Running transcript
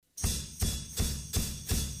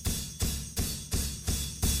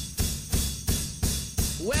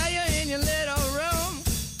Well, you're in your little room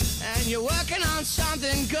and you're working on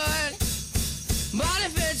something good. But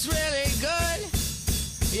if it's really good,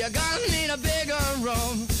 you're gonna need a bigger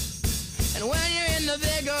room. And when you're in the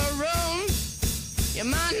bigger room, you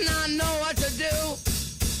might not know what to do.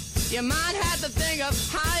 You might have to think of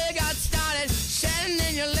how you got started sitting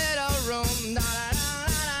in your little room.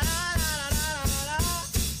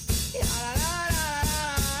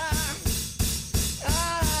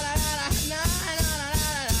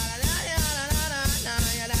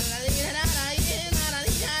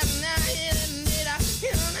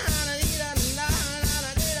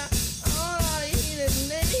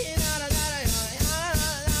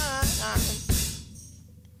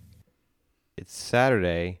 It's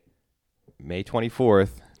Saturday, May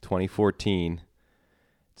 24th, 2014.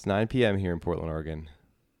 It's 9 p.m. here in Portland, Oregon.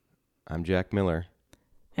 I'm Jack Miller.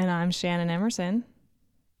 And I'm Shannon Emerson.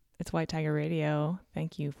 It's White Tiger Radio.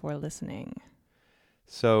 Thank you for listening.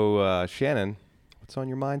 So, Shannon, what's on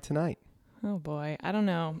your mind tonight? Oh, boy. I don't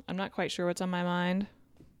know. I'm not quite sure what's on my mind.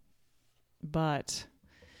 But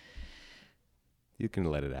You can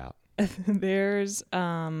let it out. there's...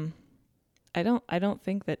 I don't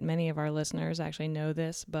think that many of our listeners actually know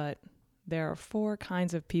this, but there are 4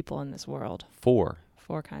 kinds of people in this world. 4.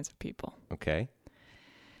 4 kinds of people. Okay.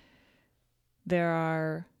 There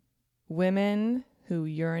are women who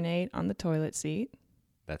urinate on the toilet seat.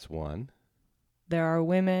 That's 1. There are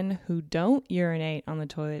women who don't urinate on the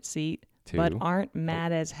toilet seat, 2. but aren't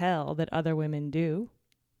mad as hell that other women do.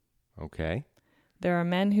 Okay. There are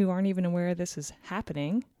men who aren't even aware this is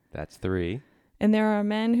happening. That's 3. And there are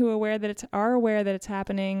men who are aware that it's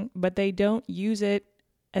happening, but they don't use it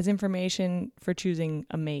as information for choosing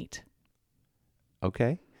a mate.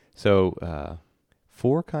 Okay. So,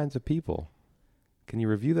 4 kinds of people. Can you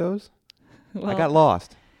review those? Well, I got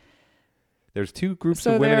lost. There's 2 groups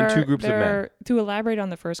of women and 2 groups of men. To elaborate on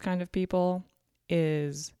the first kind of people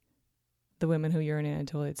is the women who urinate on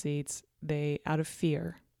toilet seats. They, out of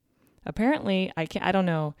fear. Apparently, I don't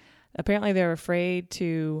know. Apparently they're afraid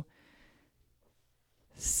to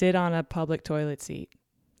sit on a public toilet seat.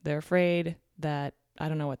 They're afraid that, I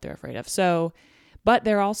don't know what they're afraid of. So, but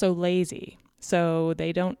they're also lazy. So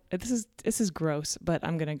they don't, this is gross, but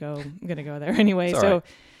I'm going to go there anyway. So right.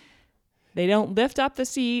 They don't lift up the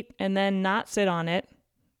seat and then not sit on it.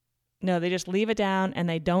 No, they just leave it down and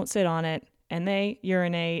they don't sit on it and they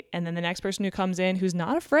urinate. And then the next person who comes in, who's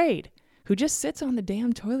not afraid, who just sits on the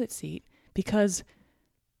damn toilet seat, because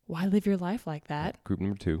why live your life like that? Group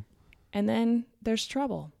number 2. And then there's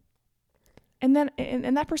trouble. And then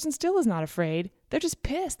and that person still is not afraid. They're just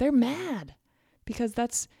pissed. They're mad because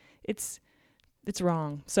it's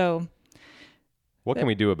wrong. So What can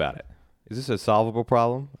we do about it? Is this a solvable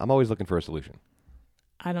problem? I'm always looking for a solution.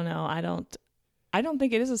 I don't know. I don't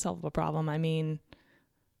think it is a solvable problem. I mean,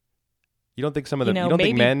 You don't think some of the you you don't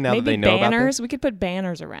think men, now that they know about banners, this? we could put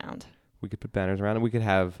banners around. We could put banners around, and we could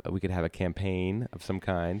have a campaign of some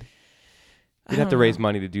kind. I We'd have don't to raise know.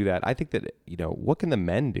 money to do that. I think that, what can the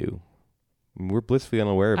men do? I mean, we're blissfully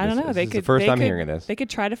unaware of this. I don't know. This is the first I'm hearing of this. They could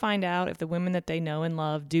try to find out if the women that they know and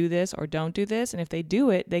love do this or don't do this, and if they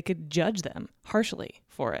do it, they could judge them harshly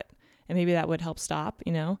for it, and maybe that would help stop.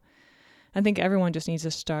 I think everyone just needs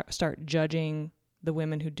to start judging the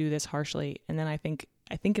women who do this harshly, and then I think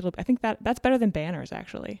that's better than banners,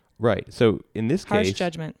 actually. Right. So in this Harsh case,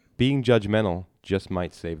 judgment. being judgmental just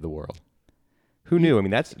might save the world. Who knew? I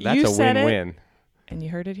mean, that's You a said it. win-win. And you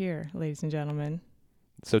heard it here, ladies and gentlemen.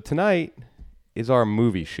 So tonight is our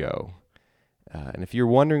movie show. And if you're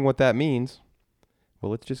wondering what that means,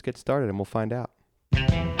 well, let's just get started and we'll find out.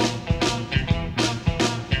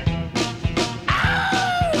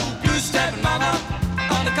 Goose-stepping mama,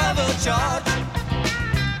 undercover charge.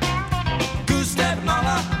 Goose-stepping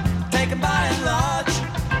mama, taken by and large.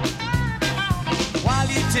 While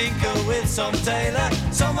you tinker with some tailor,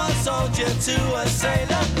 someone sold you to a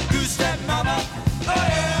sailor. Goose-stepping mama, oh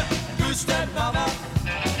yeah. Goose-stepping mama,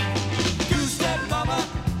 goose-stepping mama,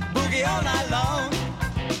 boogie all night long.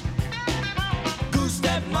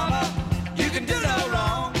 Goose-stepping mama, you can do no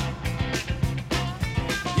wrong.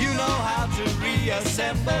 You know how to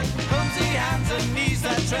reassemble clumsy hands and knees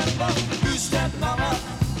that tremble. Goose-step mama,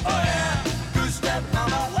 oh yeah, goose-step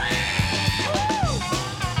mama. Woo!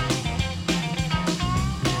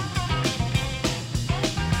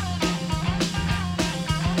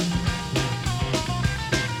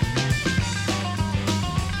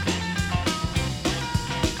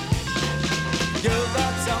 You've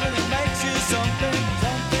got something that makes you something.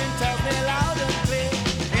 Something tells me loud and clear.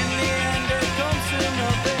 In the end, it comes to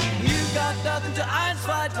nothing. You've got nothing to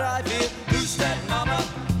Einstein drive here. Goose-step mama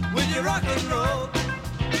with your rock and roll.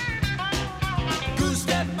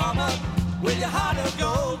 Goose-step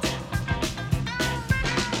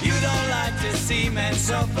to see men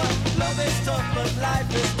suffer. Love is tough, but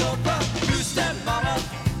life is tougher. Two-step mama,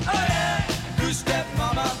 oh yeah, two-step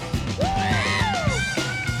mama.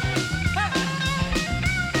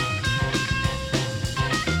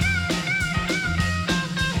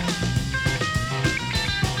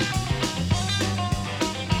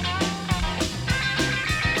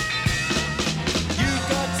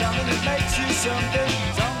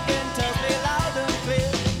 Something tells me loud and clear.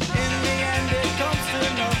 In the end it comes to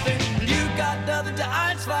nothing. You got nothing to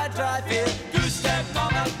earn, so I try fear. Two-step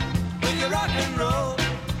mama, with your rock and roll.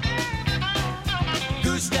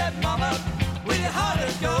 Two-step mama, with your heart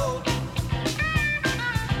of gold.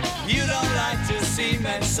 You don't like to see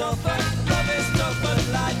men suffer. Love is tough, but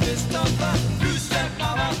life is tougher. Two-step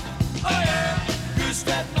mama, oh yeah.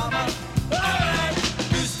 Two-step mama, oh yeah.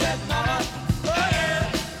 Two-step mama, oh yeah.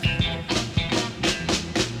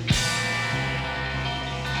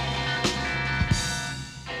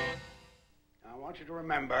 I want you to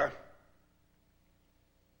remember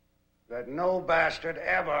that no bastard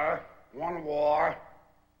ever won a war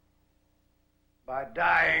by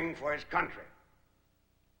dying for his country.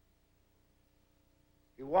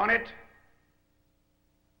 He won it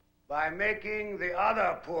by making the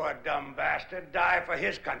other poor dumb bastard die for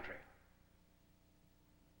his country.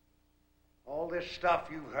 All this stuff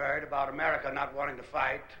you've heard about America not wanting to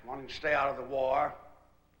fight, wanting to stay out of the war,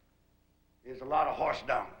 is a lot of horse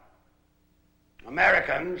dung.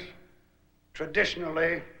 Americans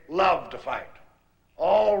traditionally love to fight.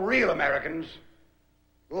 All real Americans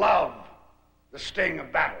love the sting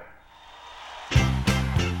of battle.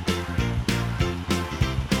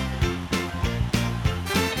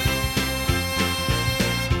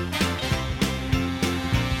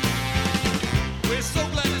 We're so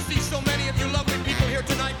glad to see so many of you lovely people here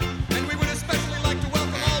tonight, and we would especially like to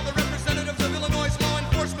welcome all the representatives of Illinois' law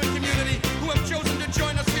enforcement community who have chosen to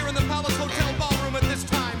join us here in the Palace Hotel Ballroom at this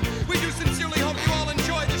time. We do sincerely hope you all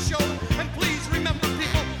enjoy the show, and please remember,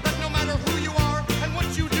 people, that no matter who you are and what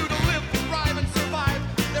you do to live, thrive, and survive,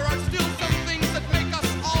 there are still some things that make us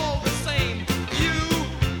all the same. You,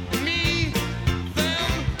 me,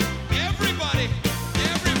 them, everybody.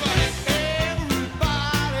 Everybody.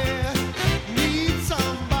 Everybody needs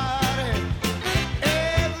somebody.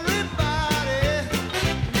 Everybody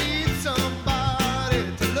needs somebody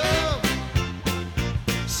to love.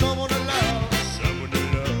 Someone to love. Someone to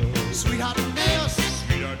love. Sweetheart to miss.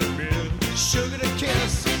 Sweetheart to miss. Sugar to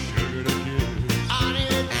kiss. Sugar to kiss. I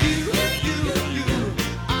need you. I need you.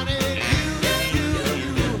 I need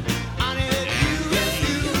you.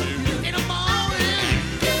 In the morning,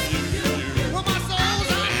 when my soul's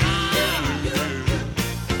on fire.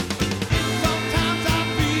 Sometimes I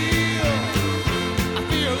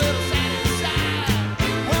feel a little sad inside.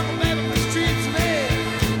 When my baby mistreats me,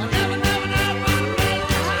 I never high.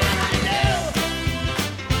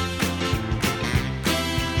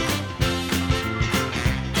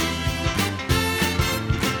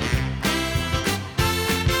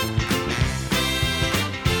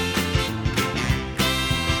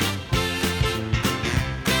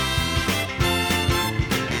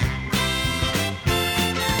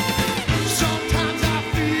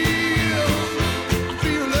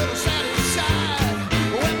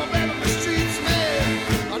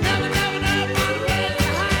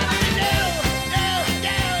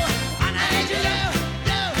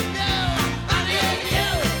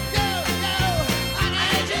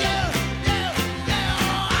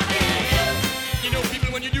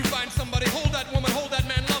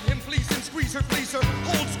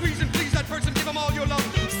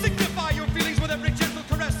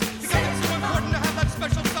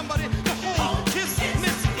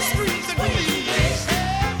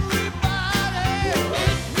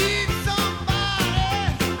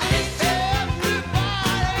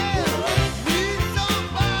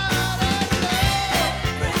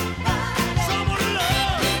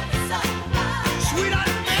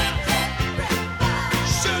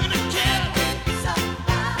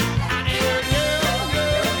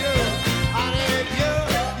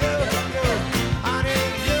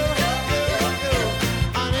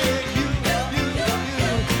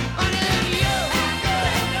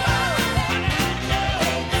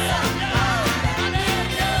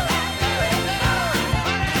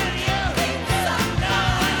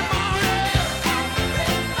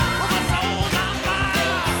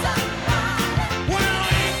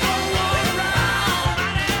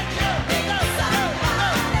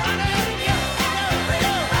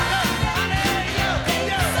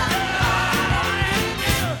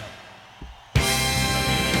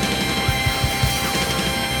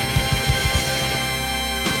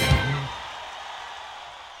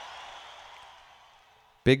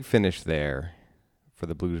 big finish there for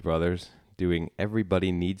the Blues Brothers, doing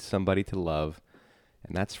Everybody Needs Somebody to Love,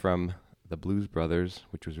 and that's from the Blues Brothers,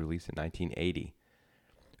 which was released in 1980.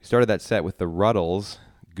 We started that set with the Ruddles,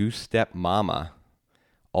 Goose Step Mama,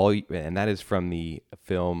 and that is from the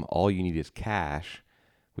film All You Need Is Cash,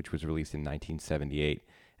 which was released in 1978.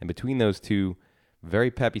 And between those two very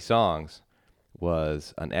peppy songs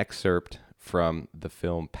was an excerpt from the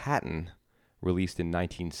film Patton, released in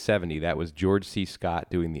 1970. That was George C.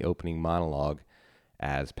 Scott doing the opening monologue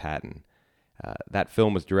as Patton. That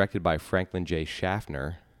film was directed by Franklin J.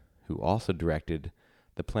 Schaffner, who also directed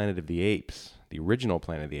The Planet of the Apes, the original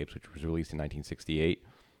Planet of the Apes, which was released in 1968.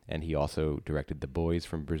 And he also directed The Boys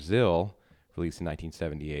from Brazil, released in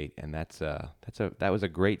 1978. And that was a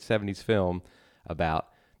great 70s film about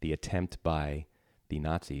the attempt by the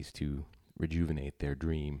Nazis to rejuvenate their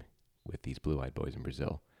dream with these blue-eyed boys in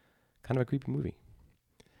Brazil. Kind of a creepy movie.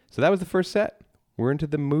 So that was the first set. We're into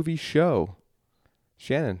the movie show.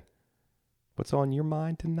 Shannon, what's on your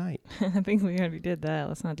mind tonight? I think we already did that.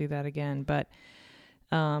 Let's not do that again. But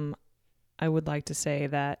I would like to say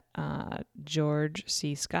that George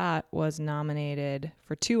C. Scott was nominated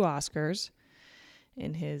for 2 Oscars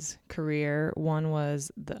in his career. One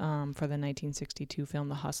was for the 1962 film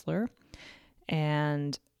The Hustler,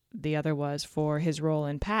 and the other was for his role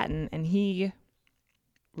in Patton. And he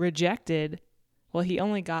rejected, well, he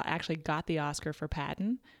only got the Oscar for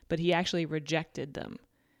Patton, but he actually rejected them.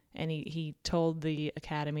 And he told the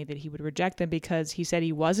Academy that he would reject them because he said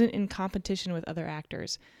he wasn't in competition with other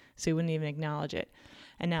actors, so he wouldn't even acknowledge it.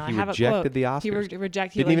 And now I have a quote. He rejected the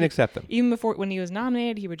Oscars? He didn't even accept them? Even before, when he was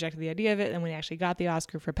nominated, he rejected the idea of it, and when he actually got the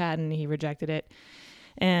Oscar for Patton, he rejected it.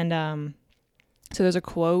 And so there's a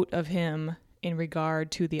quote of him in regard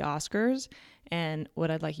to the Oscars, and what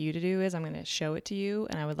I'd like you to do is I'm going to show it to you,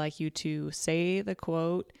 and I would like you to say the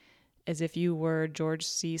quote as if you were George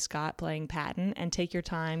C. Scott playing Patton, and take your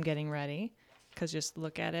time getting ready, because just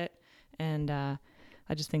look at it, and I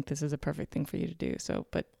just think this is a perfect thing for you to do. So,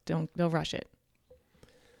 but don't rush it.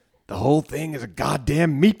 The whole thing is a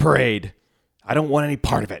goddamn meat parade. I don't want any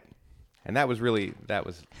part of it. And that was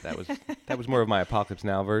more of my Apocalypse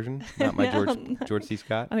Now version, not my George C.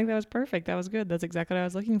 Scott. I think that was perfect. That was good. That's exactly what I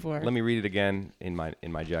was looking for. Let me read it again in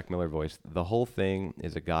my Jack Miller voice. The whole thing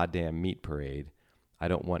is a goddamn meat parade. I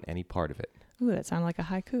don't want any part of it. Ooh, that sounded like a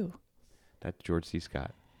haiku. That's George C.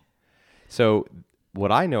 Scott. So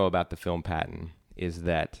what I know about the film Patton is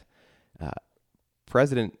that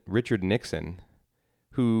President Richard Nixon,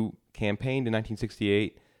 who campaigned in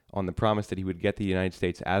 1968 on the promise that he would get the United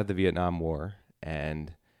States out of the Vietnam War,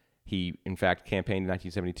 and he, in fact, campaigned in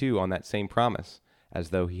 1972 on that same promise, as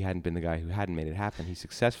though he hadn't been the guy who hadn't made it happen. He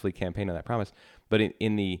successfully campaigned on that promise. But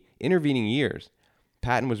in the intervening years,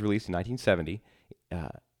 Patton was released in 1970.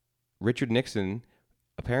 Richard Nixon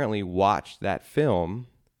apparently watched that film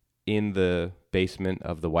in the basement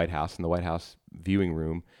of the White House, in the White House viewing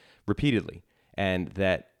room, repeatedly. And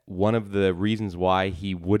that one of the reasons why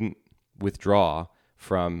he wouldn't withdraw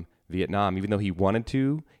from Vietnam, even though he wanted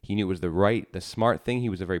to, he knew it was the smart thing, he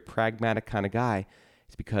was a very pragmatic kind of guy,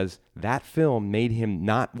 is because that film made him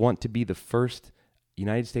not want to be the first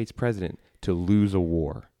United States president to lose a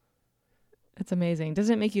war. That's amazing.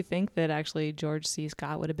 Doesn't it make you think that actually George C.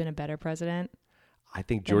 Scott would have been a better president? I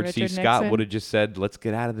think George C. Scott would have just said, let's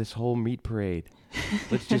get out of this whole meat parade.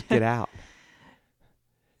 Let's just get out.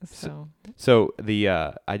 So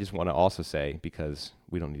I just want to also say, because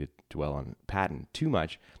we don't need to dwell on Patton too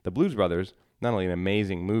much, The Blues Brothers, not only an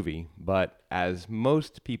amazing movie, but as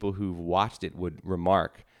most people who've watched it would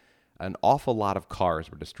remark, an awful lot of cars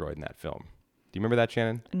were destroyed in that film. Do you remember that,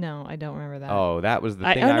 Shannon? No, I don't remember that. Oh, that was the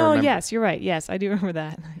thing I remember. Yes, you're right. Yes, I do remember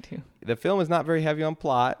that. I do. The film is not very heavy on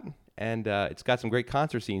plot, and it's got some great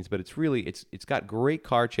concert scenes, but it's got great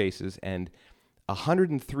car chases, and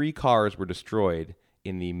 103 cars were destroyed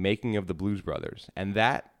in the making of The Blues Brothers, and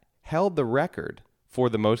that held the record for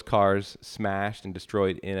the most cars smashed and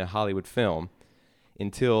destroyed in a Hollywood film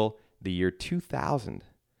until the year 2000,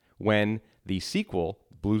 when the sequel,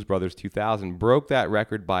 Blues Brothers 2000, broke that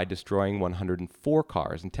record by destroying 104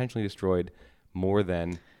 cars, intentionally destroyed more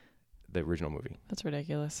than the original movie. That's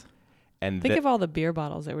ridiculous. And think of all the beer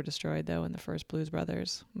bottles that were destroyed, though, in the first Blues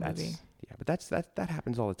Brothers movie. But that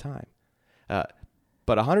happens all the time.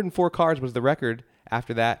 But 104 cars was the record.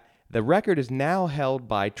 After that, the record is now held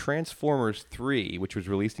by Transformers 3, which was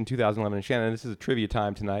released in 2011. And Shannon, this is a trivia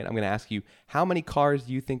time tonight. I'm going to ask you, how many cars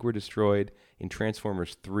do you think were destroyed in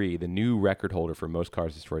Transformers 3, the new record holder for most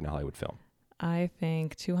cars destroyed in a Hollywood film? I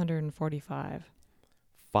think 245.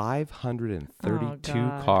 532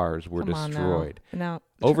 cars were destroyed. Now,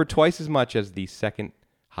 over twice as much as the second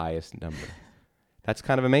highest number. That's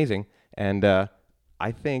kind of amazing. And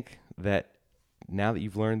I think that now that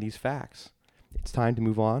you've learned these facts, it's time to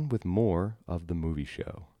move on with more of the movie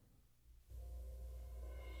show.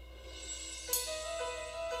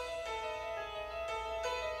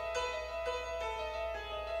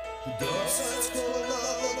 The dark side's calling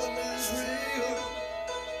out, loving is real.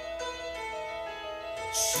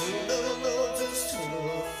 She'll never know just how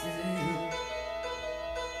I feel.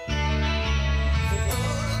 For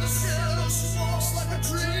one in the shadow, she walks like a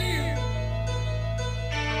dream.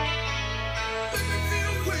 Make me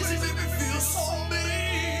feel crazy, make me feel so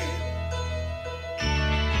mean.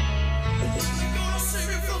 When you gonna save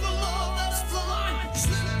me from the love that's blind?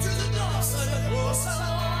 Slip to the dark side, across the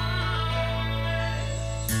line.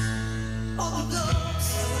 On the dark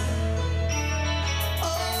side, oh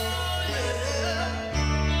yeah.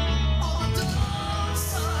 On the dark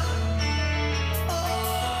side, oh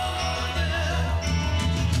yeah.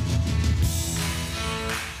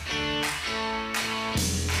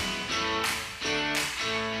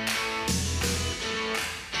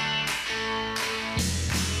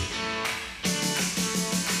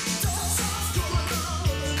 Dark side's going on,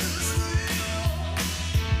 loving is real.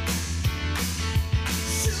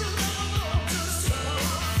 She'll never know just how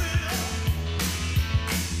I feel.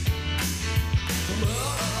 From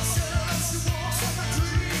out of the shadow, she walks like a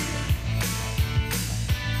dream.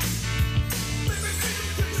 Make me feel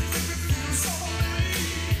crazy, make me feel so mean.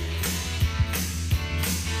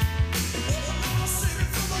 Never gonna save me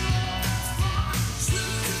from the love that's blind. Slip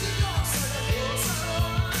to the dark side, close that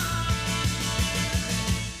line.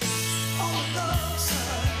 On the dark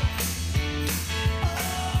side, oh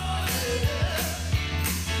yeah.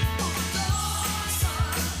 On the dark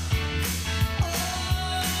side, oh yeah.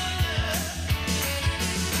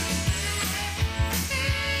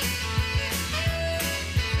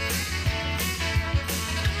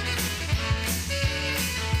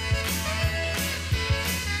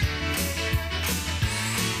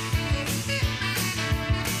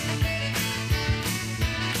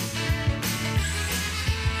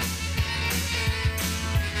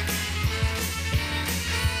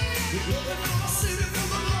 Never gonna save me from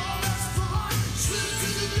the love that's blind. Slip to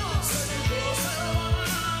the dark side, close that line.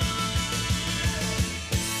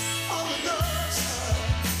 On the dark side,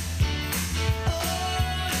 oh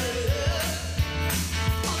yeah.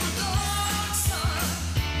 On the dark side,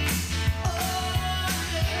 oh yeah.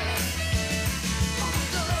 On the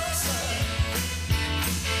dark side,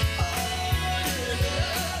 oh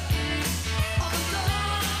yeah. On the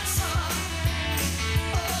dark side,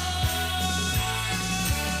 oh yeah.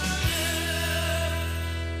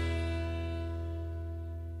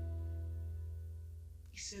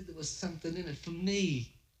 He said there was something in it for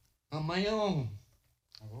me, on my own.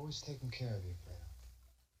 I've always taken care of you, Fredo.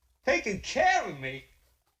 Taking care of me?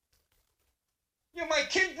 You're my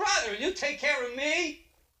kid brother, and you take care of me?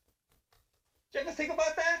 Did you ever think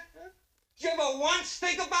about that? Huh? Did you ever once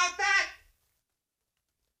think about that?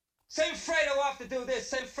 Send Fredo off to do this,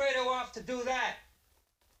 send Fredo off to do that.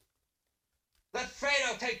 Let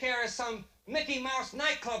Fredo take care of some Mickey Mouse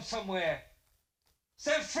nightclub somewhere.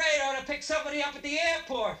 Send Fredo to pick somebody up at the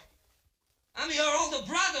airport. I'm your older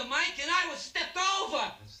brother, Mike, and I was stepped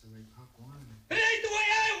over. That's the way Pop wanted it. It ain't the way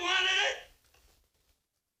I wanted it.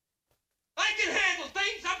 I can handle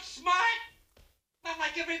things. I'm smart. Not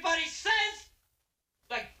like everybody says.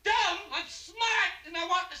 Like dumb, I'm smart, and I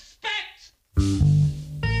want respect.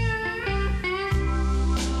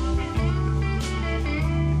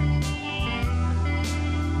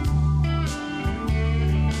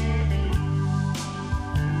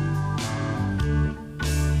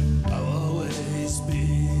 I've always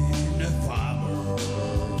been a farmer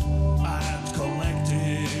at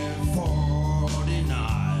Collective 49.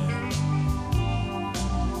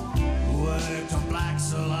 Worked on black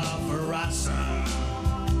solar for Russian,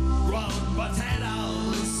 grown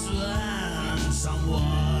potatoes and some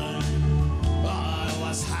wine. I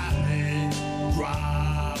was happy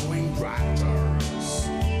driving tractors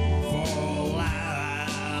for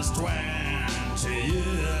last 20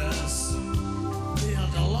 years.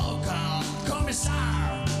 Built a local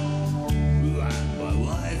commissar, and my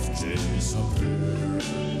wife disappeared.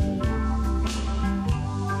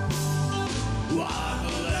 I'm a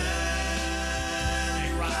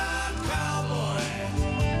Leningrad cowboy,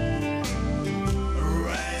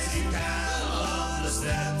 raising cattle on the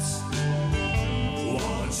steppes.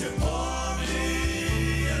 Won't you pour me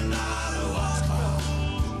another vodka?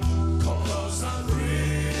 Cause I'm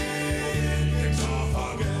really don't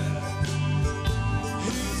forget.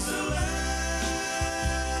 He's a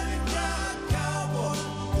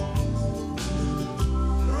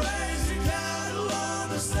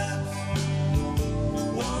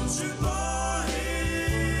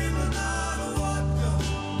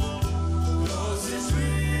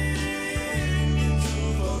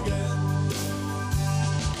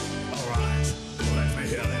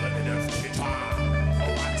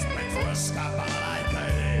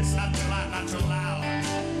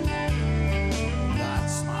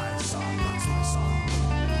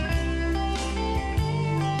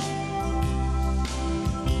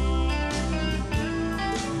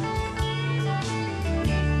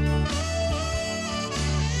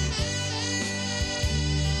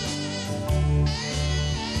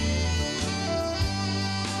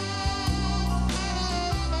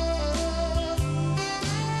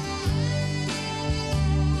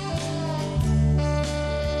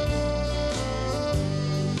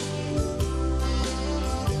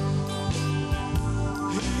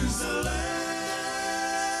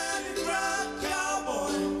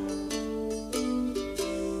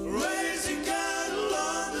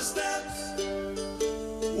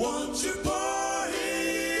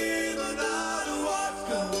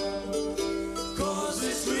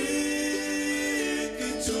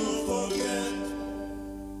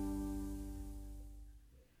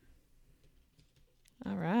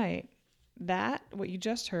what you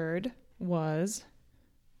just heard was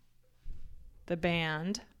the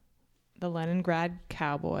band, the Leningrad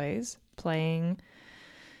Cowboys, playing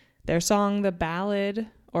their song, The Ballad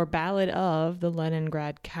or Ballad of the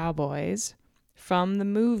Leningrad Cowboys, from the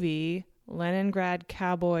movie Leningrad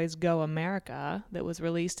Cowboys Go America that was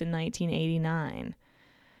released in 1989.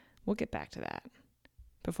 We'll get back to that.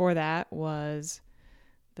 Before that was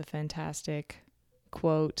the fantastic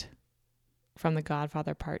quote from The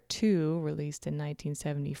Godfather Part 2, released in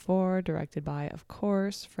 1974, directed by, of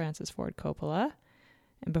course, Francis Ford Coppola.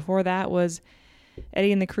 And before that was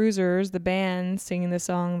Eddie and the Cruisers, the band, singing the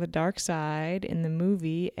song The Dark Side in the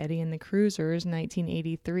movie Eddie and the Cruisers,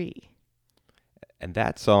 1983. And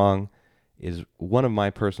that song is one of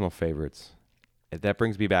my personal favorites. That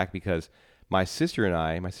brings me back because my sister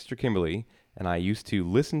Kimberly, and I used to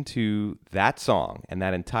listen to that song and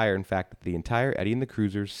that entire, in fact, the entire Eddie and the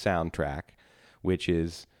Cruisers soundtrack, which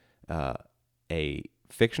is a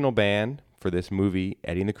fictional band for this movie,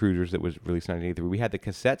 Eddie and the Cruisers, that was released in 1983. We had the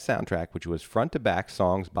cassette soundtrack, which was front to back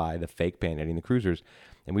songs by the fake band Eddie and the Cruisers,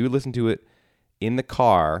 and we would listen to it in the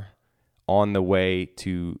car on the way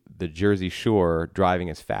to the Jersey Shore, driving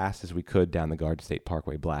as fast as we could down the Garden State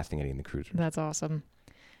Parkway, blasting Eddie and the Cruisers. That's awesome.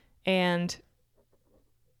 And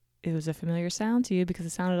it was a familiar sound to you because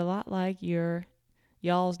it sounded a lot like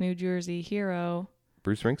y'all's New Jersey hero,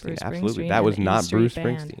 Bruce Springsteen. Bruce Absolutely. Springsteen That was and not E Street Bruce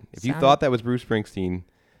Band. Springsteen. If you Sounded- thought that was Bruce Springsteen,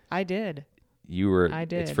 I did. I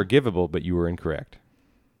did. It's forgivable, but you were incorrect.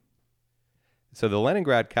 So the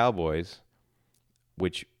Leningrad Cowboys,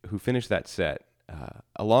 who finished that set,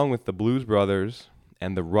 along with the Blues Brothers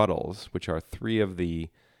and the Ruddles, which are three of the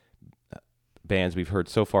bands we've heard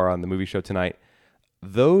so far on the movie show tonight,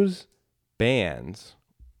 those bands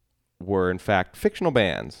were in fact fictional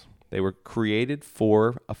bands. They were created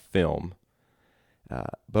for a film,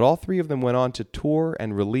 but all three of them went on to tour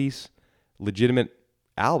and release legitimate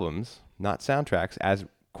albums, not soundtracks, as,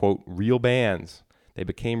 quote, real bands. They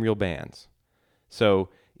became real bands. So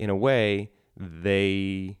in a way,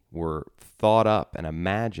 they were thought up and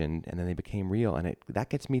imagined, and then they became real. And that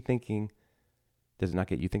gets me thinking. Does it not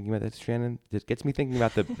get you thinking about that, Shannon? It gets me thinking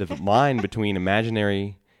about the line between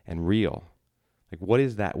imaginary and real. Like, what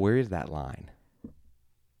is that? Where is that line?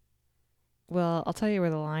 Well, I'll tell you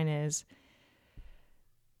where the line is.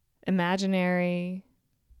 Imaginary,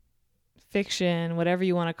 fiction, whatever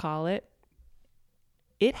you want to call it,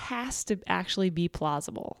 it has to actually be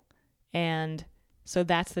plausible. And so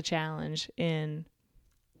that's the challenge in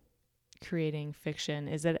creating fiction,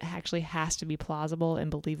 is that it actually has to be plausible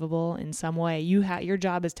and believable in some way. Your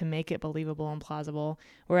job is to make it believable and plausible,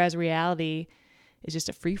 whereas reality is just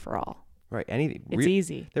a free-for-all. Right. It's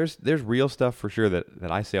easy. There's real stuff for sure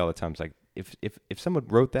that I say all the time. It's like, if someone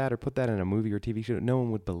wrote that or put that in a movie or TV show, no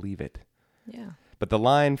one would believe it. Yeah. But the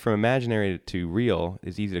line from imaginary to real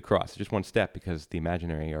is easy to cross. It's just one step because the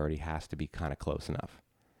imaginary already has to be kind of close enough.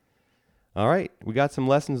 All right, we got some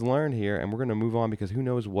lessons learned here, and we're going to move on because who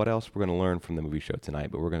knows what else we're going to learn from the movie show tonight,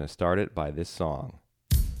 but we're going to start it by this song.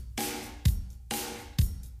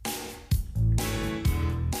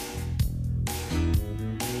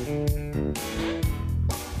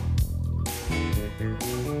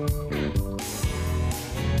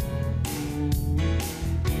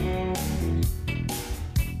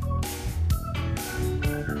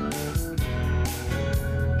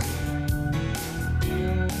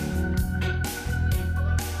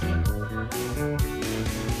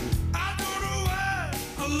 I don't know why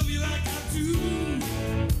I love you like I do.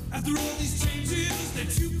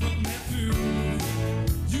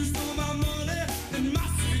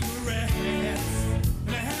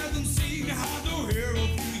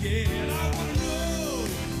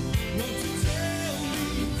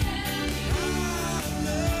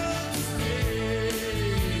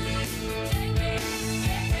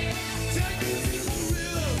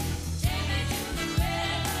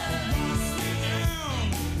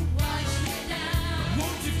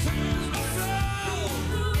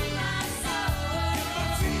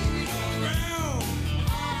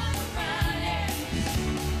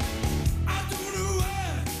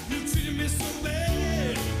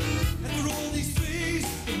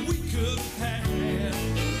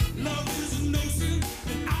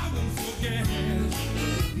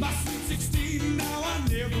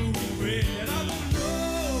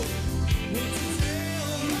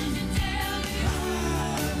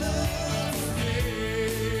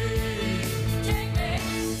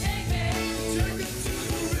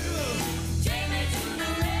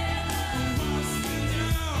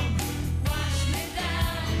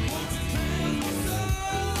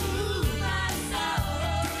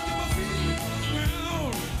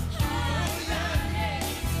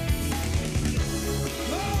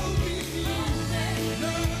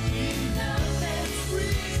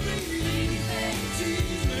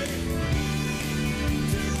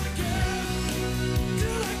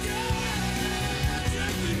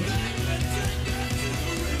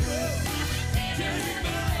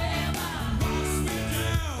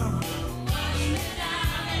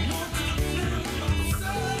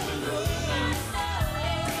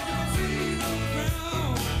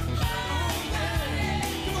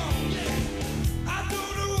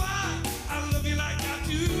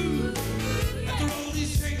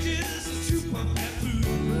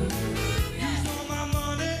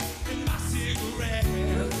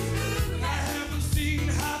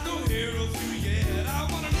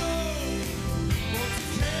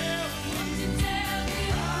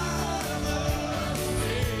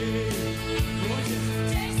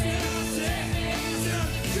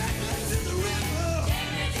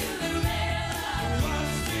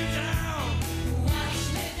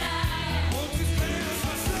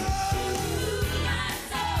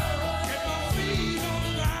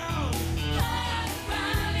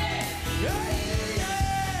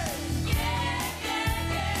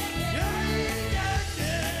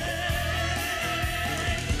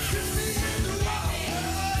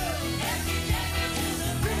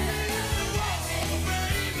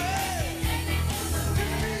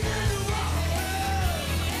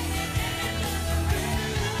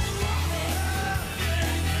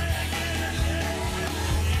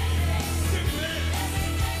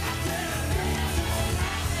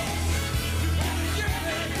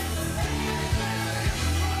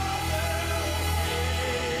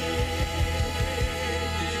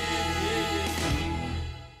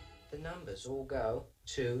 numbers all go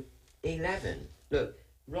to 11. Look,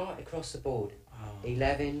 right across the board.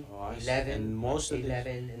 11, Oh, I see. 11, And most of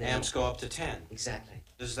 11, the and then amps go up to 10. Exactly.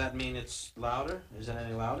 Does that mean it's louder? Is it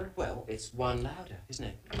any louder? Well, it's one louder, isn't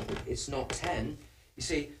it? It's not 10. You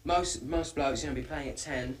see, most blokes, be playing at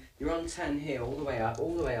 10. You're on 10 here, all the way up,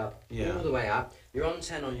 all the way up, Yeah. all the way up. You're on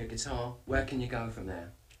 10 on your guitar. Where can you go from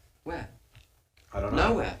there? Where? I don't know.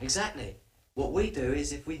 Nowhere, exactly. What we do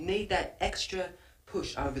is if we need that extra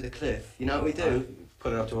push over the cliff, you know what we do?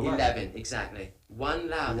 Put it up to 11. 11, exactly. One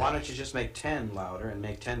louder. Why don't you just make 10 louder and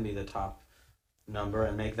make 10 be the top number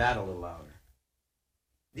and make that a little louder?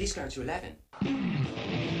 These go to 11.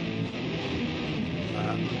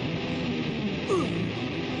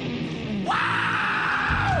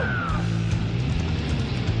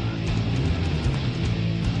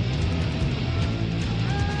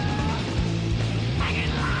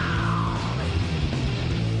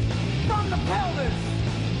 From the pelvis.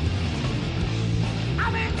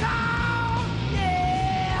 I'm in town,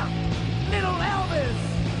 yeah. Little Elvis.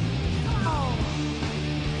 Come on.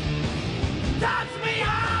 Touch me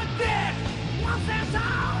on dick. Once in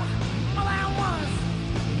town, more than once.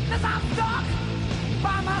 'Cause I'm stuck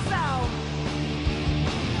by myself.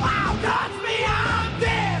 Wow, touch me on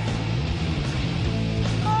dick.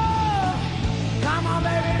 Oh, come on,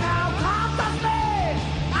 baby, now come touch me.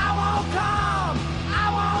 I won't come. I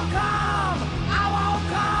won't come. I won't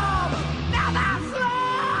come. Now that's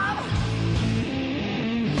love.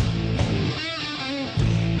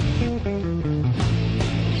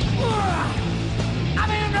 I've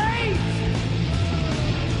been raped.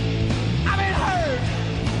 I've been hurt.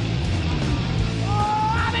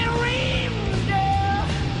 Oh, I've been reamed, yeah.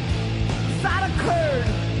 Side of curd.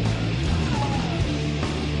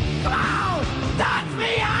 Come on, touch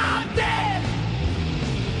me, I'm dead.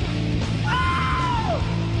 Oh,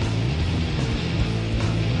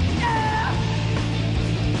 yeah.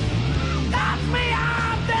 Touch me,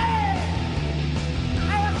 I'm dead.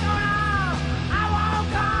 Hey, what's going on? I won't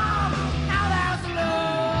come. Now that's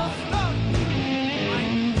love.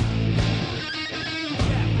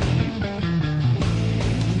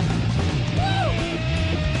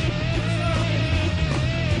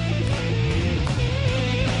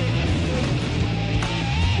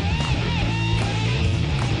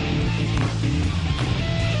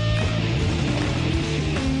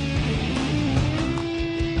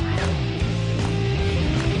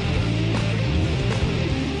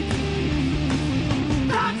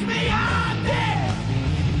 Touch me, I'm dead.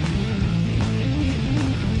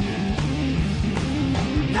 Touch me, I'm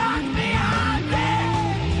dead. Touch me, I'm dead.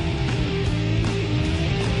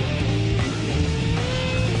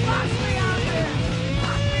 Touch me, I'm dead.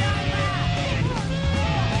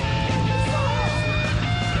 So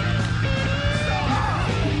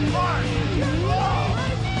hard.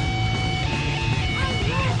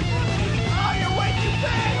 Oh, you're way too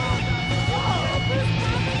big.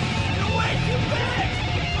 You're way too big.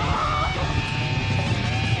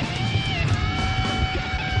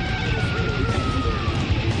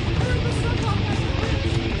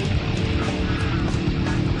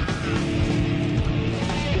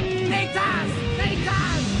 Take time. Take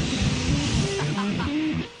time.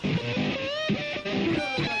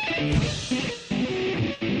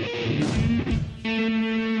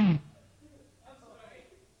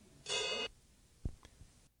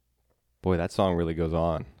 Boy, that song really goes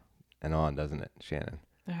on and on, doesn't it, Shannon?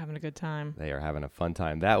 They're having a good time. They are having a fun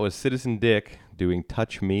time. That was Citizen Dick doing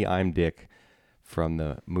Touch Me, I'm Dick from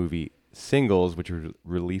the movie Singles, which was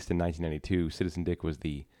released in 1992. Citizen Dick was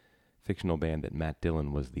the fictional band that Matt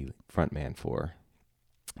Dillon was the frontman for.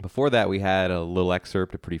 Before that, we had a little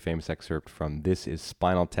excerpt, a pretty famous excerpt from This Is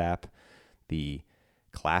Spinal Tap, the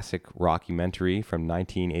classic rockumentary from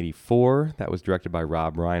 1984 that was directed by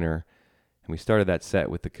Rob Reiner. And we started that set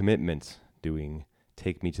with The Commitments doing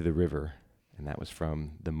Take Me to the River, and that was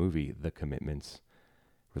from the movie The Commitments,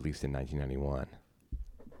 released in 1991.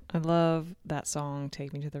 I love that song,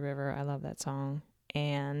 Take Me to the River. I love that song.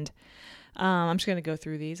 And I'm just going to go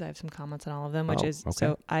through these. I have some comments on all of them, which is, okay.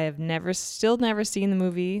 so I have still never seen the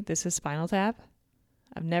movie This Is Spinal Tap.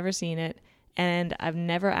 I've never seen it. And I've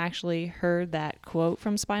never actually heard that quote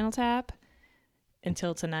from Spinal Tap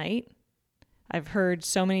until tonight. I've heard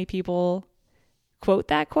so many people quote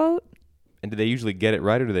that quote. And do they usually get it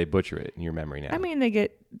right, or do they butcher it in your memory now? I mean,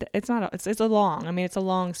 it's a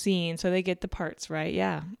long scene, so they get the parts right,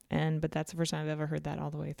 yeah. But that's the first time I've ever heard that all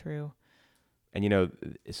the way through. And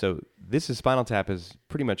so This Is Spinal Tap is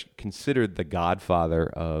pretty much considered the godfather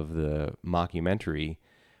of the mockumentary,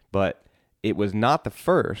 but it was not the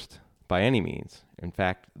first by any means. In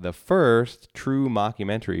fact, the first true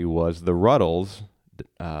mockumentary was The Ruddles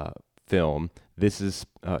film. This is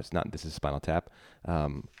Spinal Tap.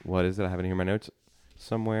 What is it? I have it here in my notes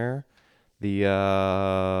somewhere. The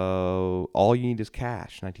All You Need Is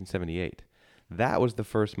Cash, 1978. That was the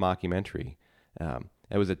first mockumentary.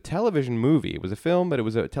 It was a television movie. It was a film, but it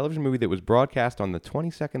was a television movie that was broadcast on the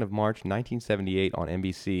 22nd of March, 1978 on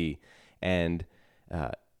NBC. And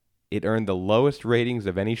it earned the lowest ratings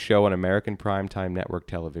of any show on American primetime network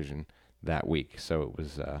television that week. So it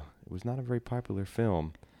was not a very popular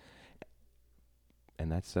film.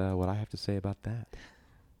 And that's what I have to say about that.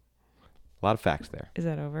 A lot of facts there. Is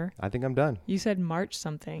that over? I think I'm done. You said March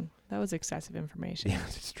something. That was excessive information.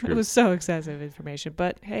 Yes, it's true. It was so excessive information.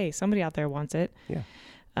 But hey, somebody out there wants it. Yeah.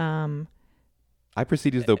 I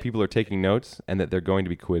proceed as though people are taking notes and that they're going to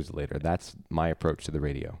be quizzed later. That's my approach to the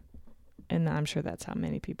radio. And I'm sure that's how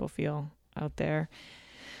many people feel out there.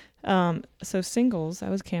 So Singles, that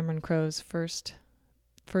was Cameron Crowe's first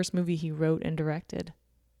movie he wrote and directed.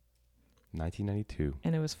 1992.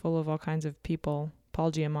 And it was full of all kinds of people.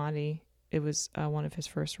 Paul Giamatti, it was one of his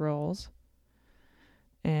first roles.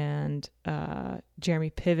 And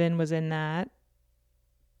Jeremy Piven was in that.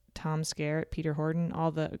 Tom Skerritt, Peter Horton,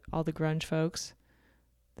 all the grunge folks,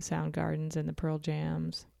 the Soundgardens and the Pearl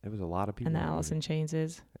Jams. There was a lot of people. And the Alice in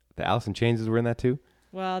Chainses. The Alice in Chainses were in that too?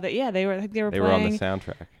 Well, they were. I think they were playing. They were on the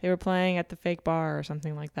soundtrack. They were playing at the fake bar or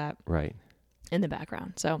something like that. Right. In the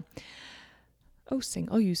background. So,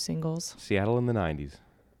 you Singles. Seattle in the 90s,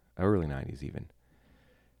 early 90s even.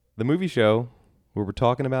 The movie show where we're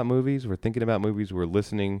talking about movies, we're thinking about movies, we're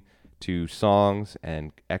listening to songs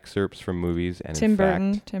and excerpts from movies. And Tim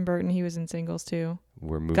Burton, he was in Singles too.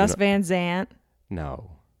 We're moving. Gus Van Sant.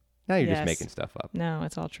 No. Now you're just making stuff up. No,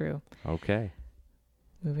 it's all true. Okay.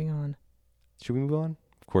 Moving on. Should we move on?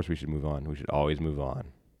 Of course we should move on. We should always move on.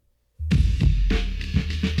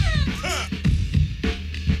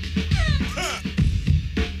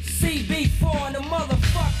 CB4 in the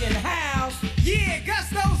motherfucking house. Yeah,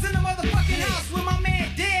 Gusto's in the motherfucking house with my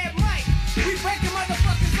man Dead Mike. We breaking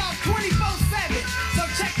motherfuckers off 24/7. So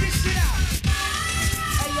check this shit out.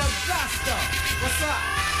 Hey yo, Gusto, what's up?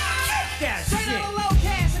 Kick that Straight shit. out of low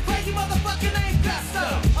cash, a crazy motherfucking name Gusto.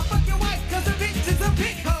 I fuck your wife 'cause the bitch is a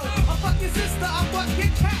big hoe. I fuck your sister, I fuck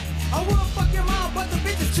your cat. I will fuck your mom, but the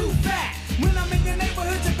bitch is too fat. When I'm in your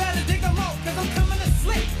neighborhood, you better dig 'em out, 'cause I'm coming to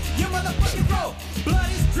slip your motherfucking road.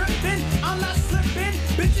 Blood is dripping, I'm not slipping.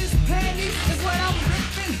 Bitches panties is what I'm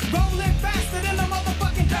ripping. Rolling faster than a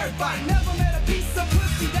motherfucking dirt bike. Never met a piece of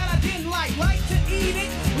pussy that I didn't like. Like to eat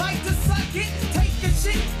it, like to suck it. Take a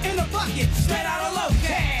shit in a bucket. Straight out of low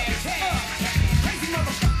cash. Crazy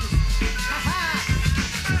motherfuckers.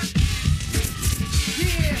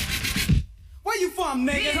 Yeah. Where you from,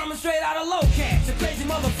 nigga? Coming straight out of low cash. A crazy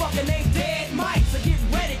motherfucker named Dead Mike. So get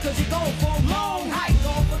ready, 'cause you're going for a long hike.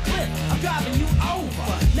 Going for cliff, I'm driving you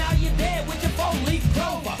over. Now you're dead with your 4-leaf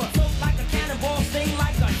Grover. Float like a cannonball, sting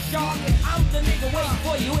like a shark. I'm the nigga waiting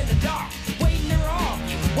for you in the dark. Waiting to rob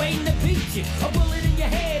you, waiting to beat you. A bullet in your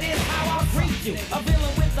head is how I treat you. A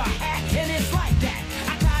villain with a hat, and it's like that.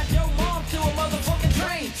 I tied your mom to a motherfucking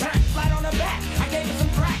train track. Flat on her back, I gave her some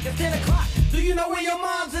crack. It's 10 o'clock. Do you know where your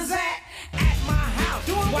mom's is at? At my house.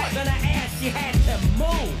 Doing what? Wiping her ass, she had to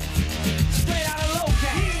move. Straight out of low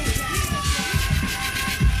cash.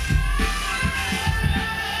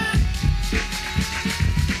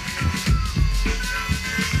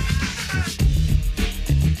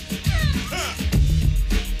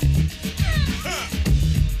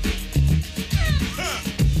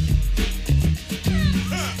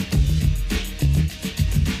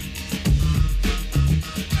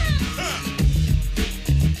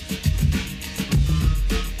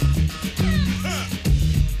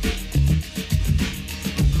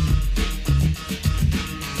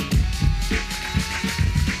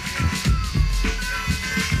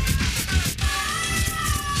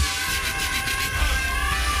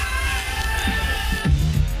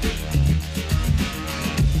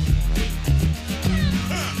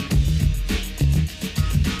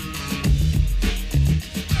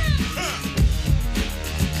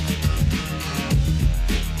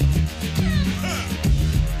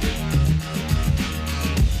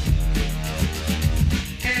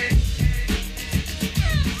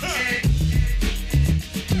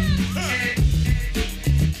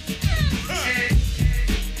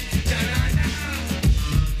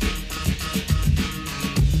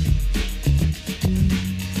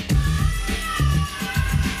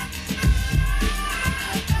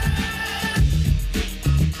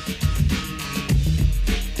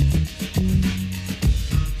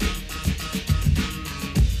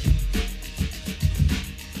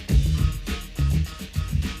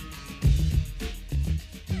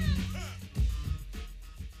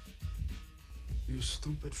 You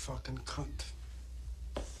stupid fucking cunt.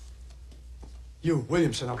 You,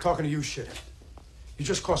 Williamson, I'm talking to you, shithead. You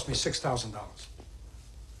just cost me $6,000.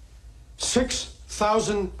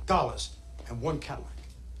 $6,000 and one Cadillac.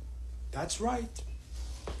 That's right.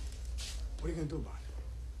 What are you gonna do about it?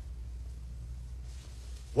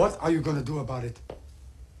 What are you gonna do about it,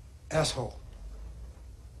 asshole?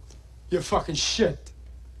 You fucking shit.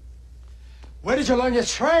 Where did you learn your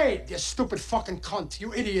trade, you stupid fucking cunt,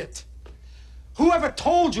 you idiot? Whoever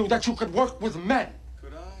told you that you could work with men?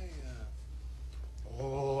 Could I,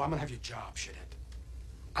 Oh, I'm gonna have your job, shithead.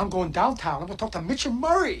 I'm going downtown. I'm gonna talk to Mitch and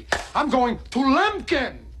Murray. I'm going to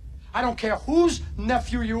Lemkin. I don't care whose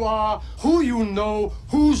nephew you are, who you know,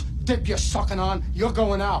 whose dick you're sucking on. You're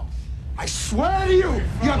going out. I swear to you,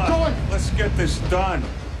 you're going. Let's get this done.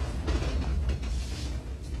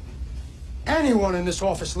 Anyone in this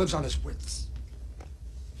office lives on his wits.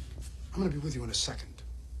 I'm gonna be with you in a second.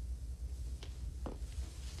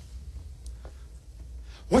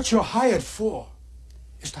 What you're hired for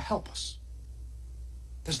is to help us.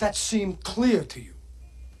 Does that seem clear to you?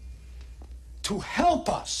 To help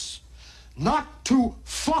us, not to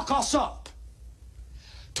fuck us up.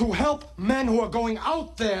 To help men who are going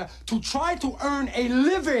out there to try to earn a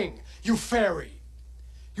living, you fairy.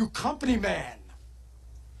 You company man.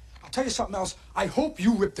 I'll tell you something else. I hope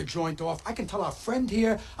you rip the joint off. I can tell our friend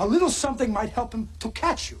here a little something might help him to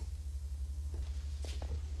catch you.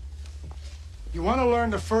 You want to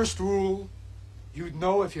learn the first rule you'd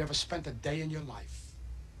know if you ever spent a day in your life.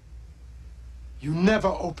 You never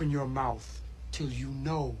open your mouth till you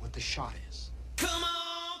know what the shot is. Come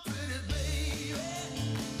on, pretty baby.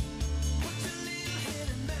 Put your little head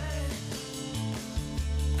in mine.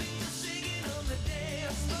 Fingers shaking on the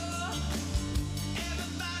dance floor.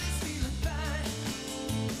 Everybody's feeling fine.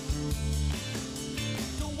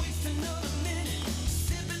 Don't waste another minute.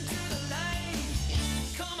 Step into the light.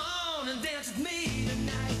 Come on and dance with me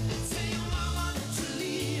tonight. Tell your mama that you're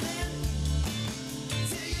leaving.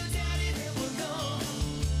 Tell your daddy that we're gone.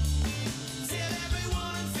 Tell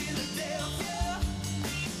everyone in Philadelphia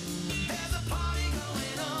there's a party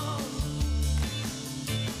going on.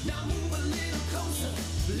 Now move a little closer,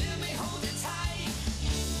 let me hold you tight.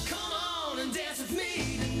 Come on and dance with me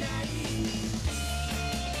tonight.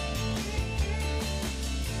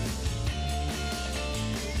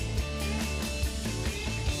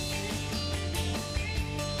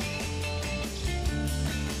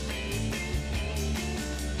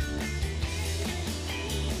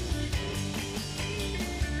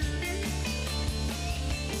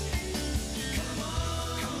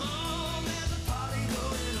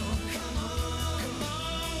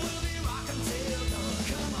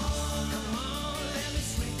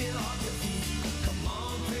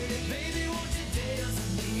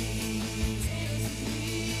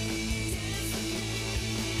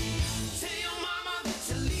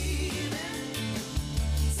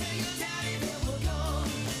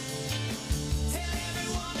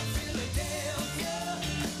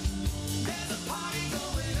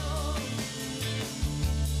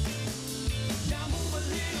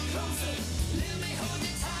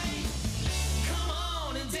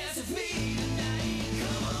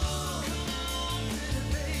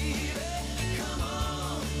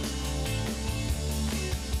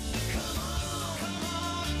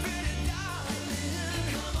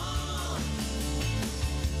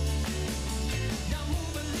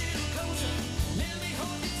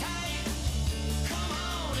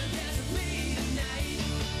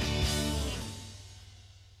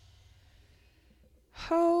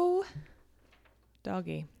 Ho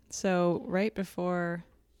doggy. So right before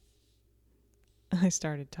I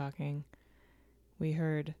started talking, we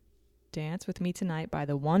heard Dance With Me Tonight by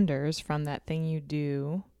The Wonders from That Thing You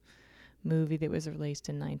Do movie that was released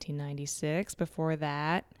in 1996. Before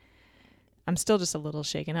that, I'm still just a little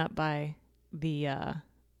shaken up by the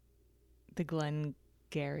Glenn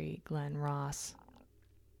Ross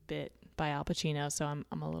bit by Al Pacino, so I'm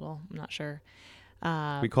not sure.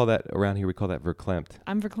 We call that around here. We call that verklempt.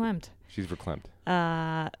 I'm verklempt. She's verklempt.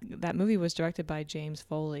 That movie was directed by James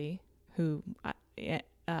Foley, who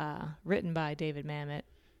written by David Mamet,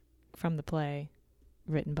 from the play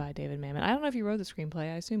written by David Mamet. I don't know if he wrote the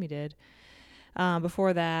screenplay. I assume he did.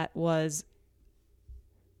 Before that was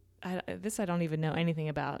this I don't even know anything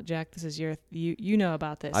about. Jack, this is you know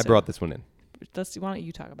about this. I brought this one in. Why don't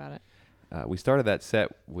you talk about it? We started that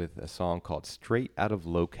set with a song called Straight Out of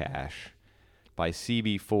Low Cash by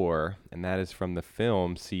CB4, and that is from the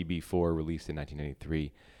film CB4, released in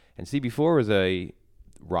 1993. And CB4 was a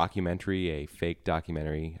rockumentary, a fake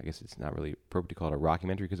documentary. I guess it's not really appropriate to call it a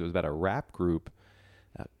rockumentary because it was about a rap group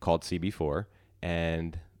called CB4,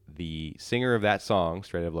 and the singer of that song,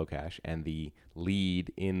 Straight Outta Low Cash, and the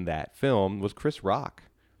lead in that film was Chris Rock,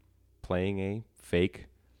 playing a fake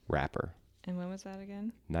rapper. And when was that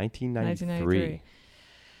again? 1993.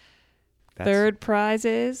 Third prize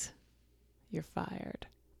is you're fired.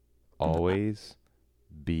 Always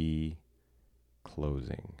be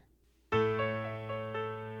closing.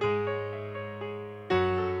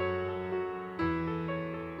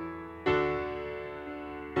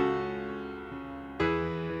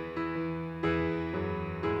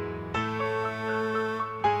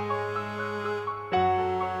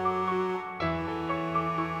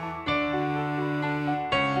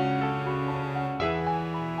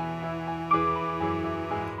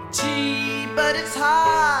 Gee, but it's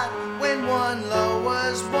hard when one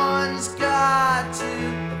lowers one's guard to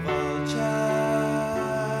the vultures.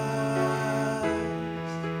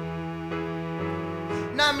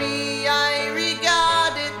 Now me, I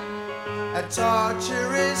regard it a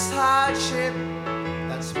torturous hardship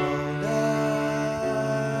that smolders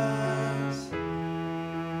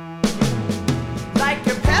like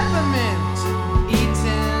a peppermint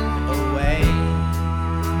eaten away.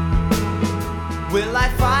 Will I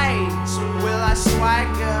fight? Will I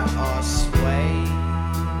swagger or sway?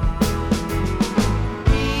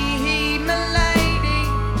 Hee, milady,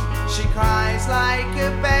 she cries like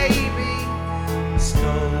a baby.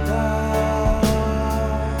 Scold us.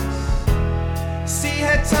 See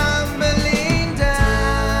her tumbling down.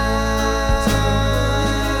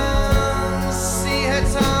 See her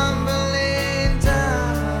tumbling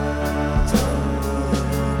down.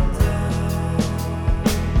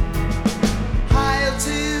 Hail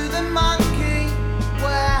to the monkey,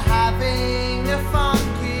 we're having a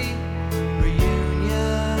funky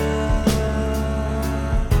reunion.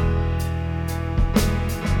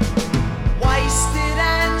 Wasted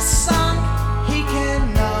and sunk, he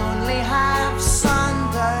can only have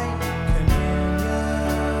Sunday communion.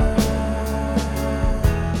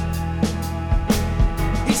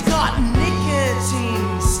 He's got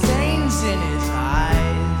nicotine stains in his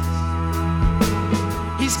eyes.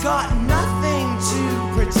 He's got nothing to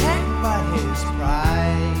protect but his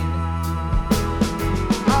pride.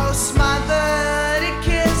 Oh, smothered a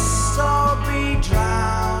kiss or be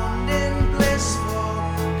drowned in blissful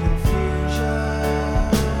confusion.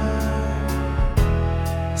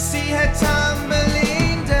 See her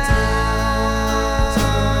tumbling down.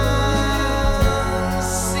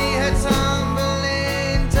 See her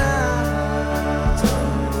tumbling down.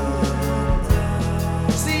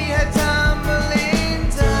 See her tumbling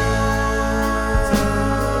down.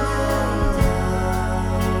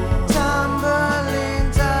 Tumbling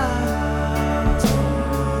down.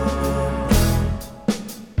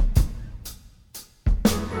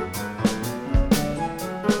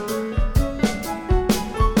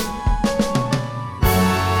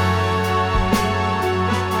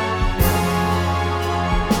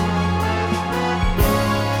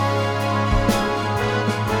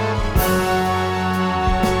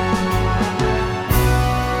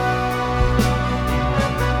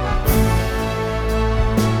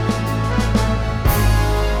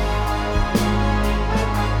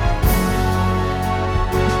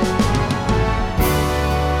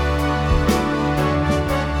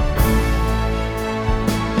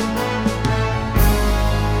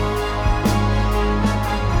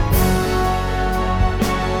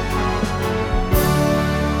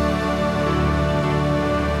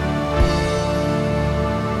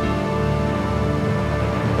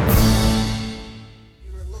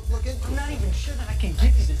 I'm not even sure that I can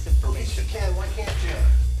give you this information. Yes, you can. Why can't you?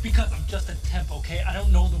 Because I'm just a temp, okay? I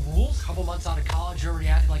don't know the rules. Couple months out of college, you're already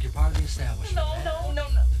acting like you're part of the establishment. No.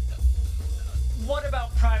 What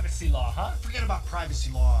about privacy law, huh? Forget about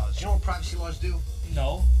privacy laws. You know what privacy laws do?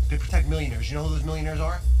 No. They protect millionaires. You know who those millionaires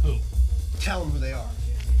are? Who? Tell them who they are.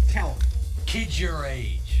 Tell them. Kids your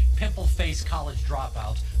age, pimple-faced college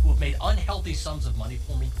dropouts who have made unhealthy sums of money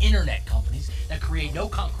forming internet companies that create no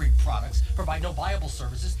concrete products, provide no viable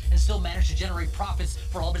services, and still manage to generate profits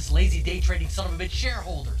for all of its lazy day trading son of a bitch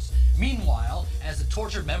shareholders. Meanwhile, as a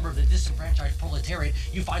tortured member of the disenfranchised proletariat,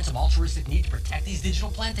 you find some altruistic need to protect these digital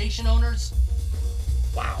plantation owners?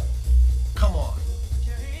 Wow. Come on.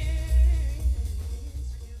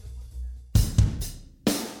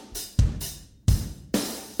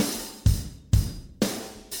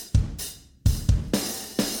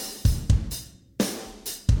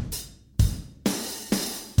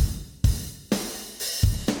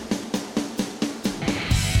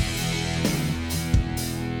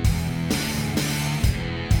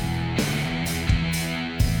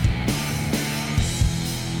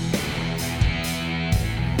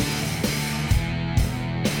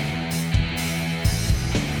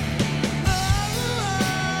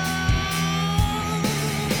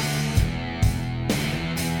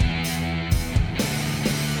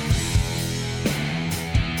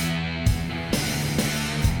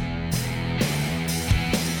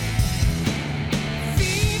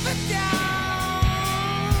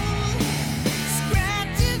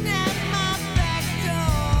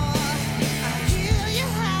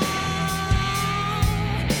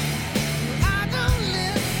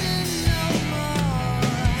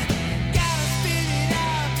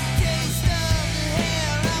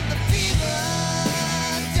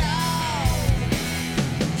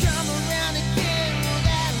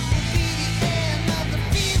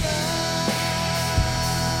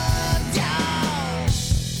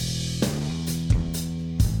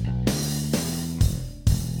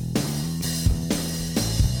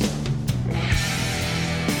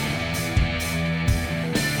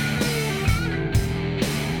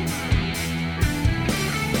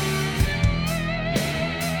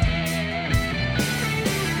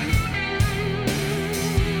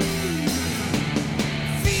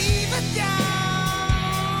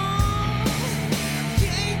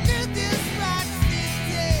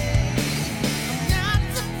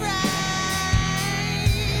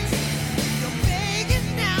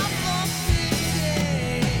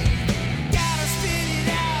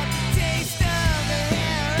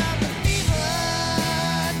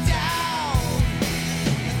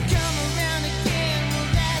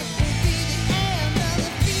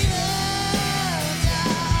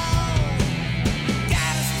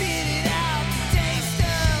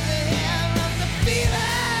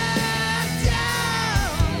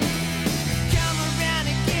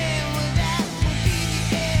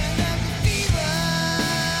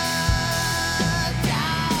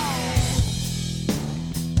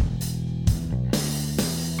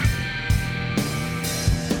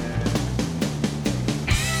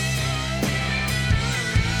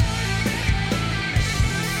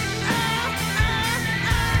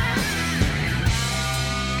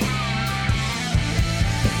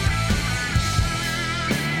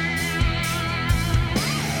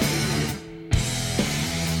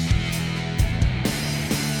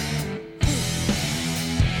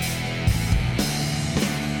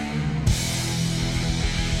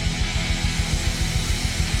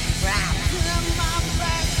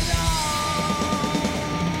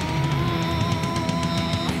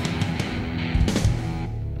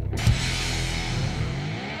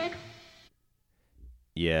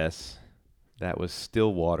 Yes, that was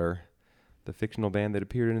Stillwater, the fictional band that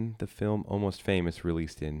appeared in the film Almost Famous,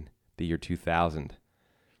 released in the year 2000.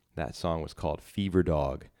 That song was called Fever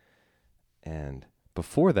Dog. And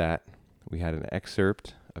before that, we had an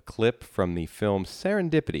excerpt, a clip from the film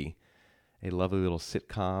Serendipity, a lovely little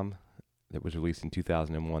sitcom that was released in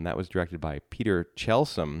 2001. That was directed by Peter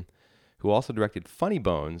Chelsom, who also directed Funny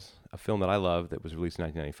Bones, a film that I love that was released in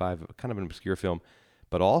 1995, kind of an obscure film,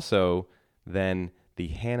 but also then the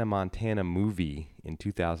Hannah Montana movie in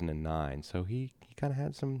 2009. So he kind of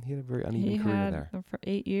had he had a very uneven career there. For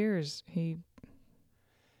 8 years.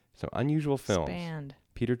 So unusual films. Spanned.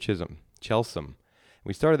 Peter Chelsom.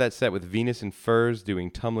 We started that set with Venus and Furs doing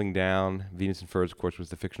Tumbling Down. Venus and Furs, of course, was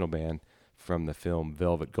the fictional band from the film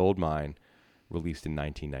Velvet Goldmine, released in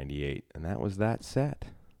 1998. And that was that set.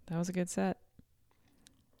 That was a good set.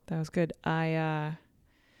 That was good.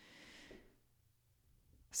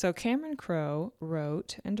 So Cameron Crowe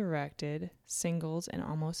wrote and directed Singles and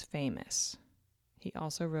Almost Famous. He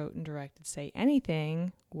also wrote and directed Say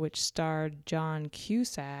Anything, which starred John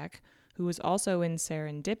Cusack, who was also in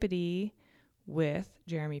Serendipity with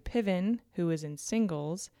Jeremy Piven, who was in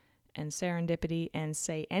Singles, and Serendipity and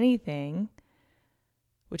Say Anything,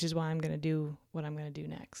 which is why I'm going to do what I'm going to do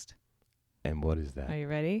next. And what is that? Are you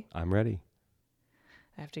ready? I'm ready.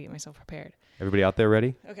 I have to get myself prepared. Everybody out there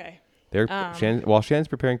ready? Okay. While Shannon's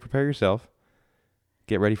preparing, prepare yourself.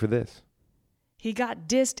 Get ready for this. He got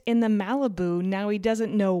dissed in the Malibu. Now he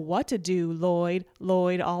doesn't know what to do, Lloyd.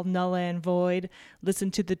 Lloyd, all null and void.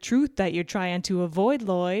 Listen to the truth that you're trying to avoid,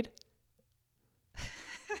 Lloyd.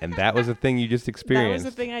 And that was the thing you just experienced. That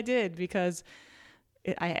was the thing I did because,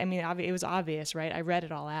 it was obvious, right? I read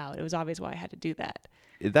it all out. It was obvious why I had to do that.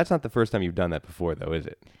 That's not the first time you've done that before, though, is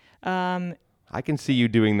it? I can see you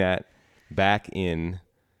doing that back in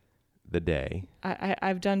the day.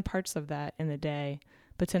 I've done parts of that in the day,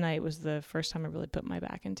 but tonight was the first time I really put my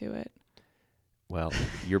back into it. Well,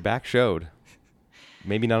 your back showed.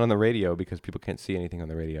 Maybe not on the radio because people can't see anything on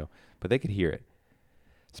the radio, but they could hear it.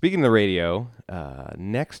 Speaking of the radio,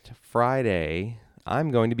 next Friday,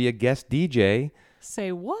 I'm going to be a guest DJ.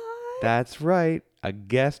 Say what? That's right. A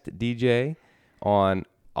guest DJ on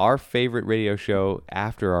our favorite radio show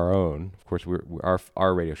after our own. Of course,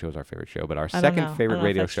 our radio show is our favorite show, but our second favorite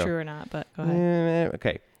radio show. I don't know if that's true or not, but go ahead.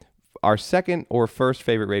 Okay. Our second or first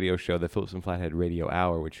favorite radio show, the Phillips and Flathead Radio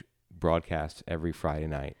Hour, which broadcasts every Friday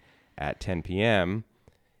night at 10 p.m.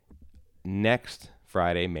 Next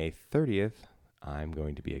Friday, May 30th, I'm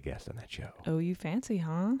going to be a guest on that show. Oh, you fancy,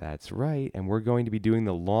 huh? That's right. And we're going to be doing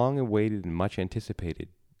the long-awaited and much-anticipated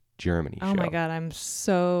Germany show. Oh, my God. I'm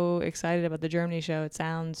so excited about the Germany show. It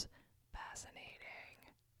sounds fascinating.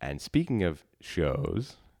 And speaking of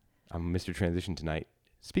shows, I'm Mr. Transition tonight.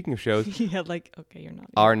 Speaking of shows, yeah, okay, you're not.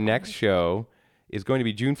 Our next show is going to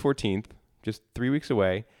be June 14th, just 3 weeks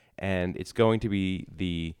away, and it's going to be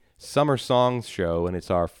the Summer Songs show, and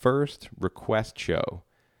it's our first request show.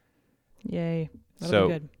 Yay. That'll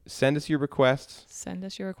be good. Send us your requests. Send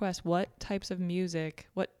us your requests. What types of music,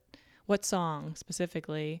 what song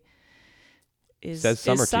specifically says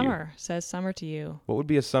summer to you? Says summer to you. What would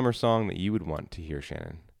be a summer song that you would want to hear,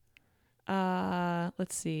 Shannon?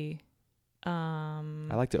 Let's see. I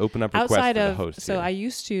like to open up requests for the host. So I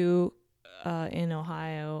used to, in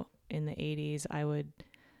Ohio in the 80s, I would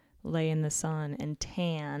lay in the sun and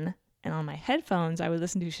tan, and on my headphones I would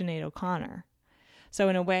listen to Sinead O'Connor. So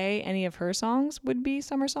in a way, any of her songs would be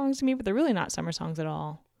summer songs to me, but they're really not summer songs at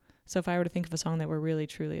all. So if I were to think of a song that were really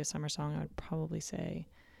truly a summer song, I would probably say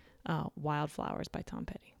Wildflowers by Tom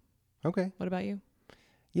Petty. Okay. What about you?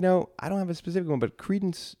 You know, I don't have a specific one, but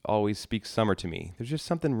Creedence always speaks summer to me. There's just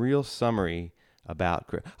something real summery about.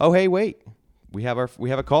 Oh, hey, wait, we have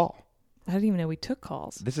a call. I didn't even know we took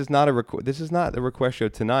calls. This is not the request show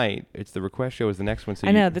tonight. It's the request show is the next one. So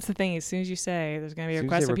I know that's the thing. As soon as you say there's going to be a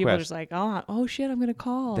request, so people are just like, oh shit, I'm going to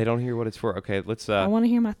call. They don't hear what it's for. Okay, let's. I want to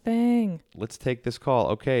hear my thing. Let's take this call.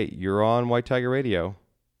 Okay, you're on White Tiger Radio.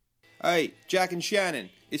 Hey, Jack and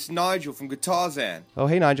Shannon, it's Nigel from Guitarzan. Oh,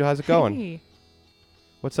 hey Nigel, how's it going? Hey.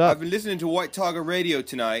 What's up? I've been listening to White Tiger Radio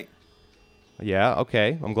tonight. Yeah,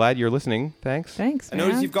 okay. I'm glad you're listening. Thanks. Thanks, I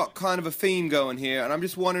noticed you've got kind of a theme going here, and I'm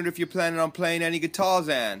just wondering if you're planning on playing any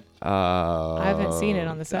Guitarzan. I haven't seen it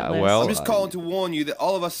on the set list. Well, I'm just calling to warn you that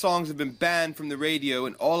all of our songs have been banned from the radio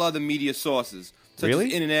and all other media sources, such as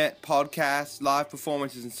internet, podcasts, live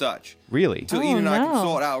performances, and such. Really? Until Ian and I can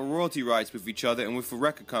sort out royalty rights with each other and with the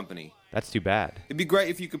record company. That's too bad. It'd be great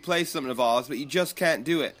if you could play something of ours, but you just can't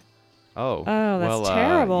do it. Oh, that's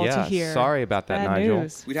terrible to hear. Sorry about that, Bad Nigel.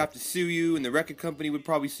 news. We'd have to sue you, and the record company would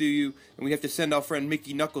probably sue you, and we'd have to send our friend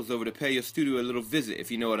Mickey Knuckles over to pay your studio a little visit,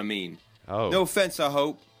 if you know what I mean. Oh. No offense, I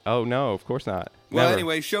hope. Oh, no, of course not. Well, Never.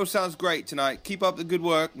 anyway, show sounds great tonight. Keep up the good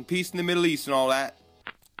work and peace in the Middle East and all that.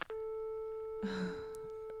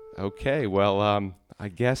 Okay, well, I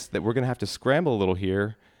guess that we're going to have to scramble a little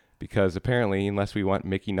here because apparently, unless we want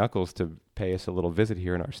Mickey Knuckles to pay us a little visit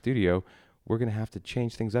here in our studio, we're going to have to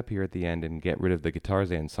change things up here at the end and get rid of the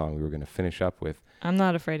Guitarzan song we were going to finish up with. I'm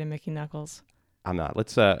not afraid of Mickey Knuckles. I'm not.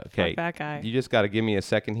 Let's, okay. Fuck that guy. You just got to give me a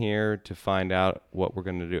second here to find out what we're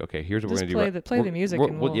going to do. Okay, here's what we're going to do. Play the music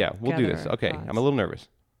and we'll yeah, we'll do this. gather Okay, our I'm a little nervous.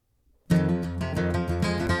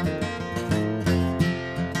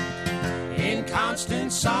 In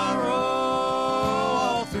constant sorrow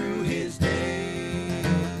all through his days,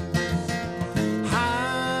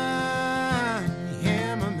 I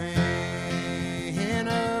am a man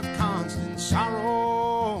of constant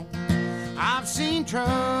sorrow. I've seen trouble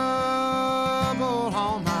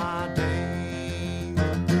all my days.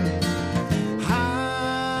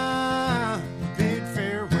 I bid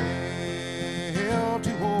farewell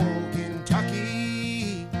to old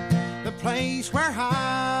Kentucky, the place where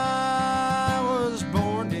I was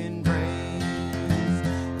born and raised,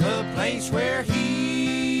 the place where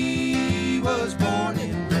he was born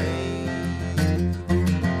and raised.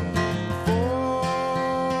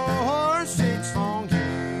 For 6 long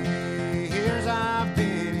years I've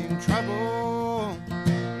been in trouble,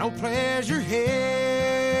 no pleasure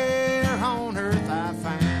here on earth I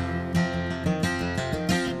found.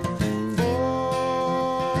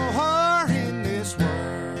 For in this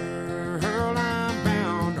world I'm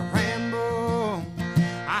bound to ramble,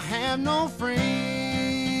 I have no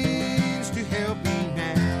friends to help me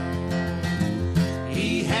now.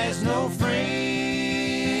 He has no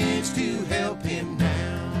friends to help him now.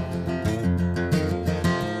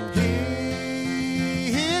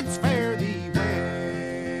 It's fare thee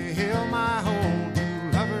well, my old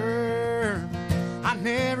true lover. I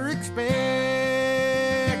never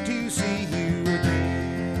expect to see you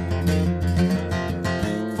again.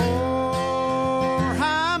 For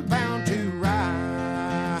I'm bound to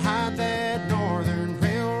ride that northern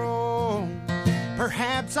railroad.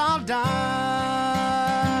 Perhaps I'll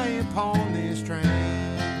die upon this train.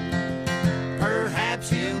 Perhaps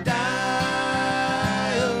he'll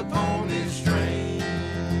die upon this train.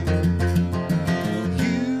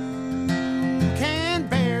 You can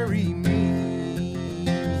bury me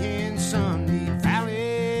in Sunny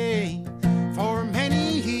Valley for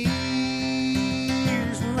many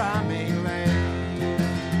years where I may lay.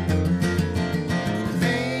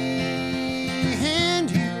 And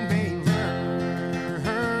you may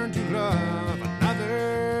learn to love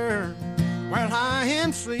another while I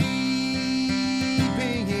am sleeping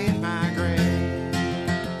in my grave.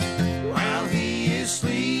 While he is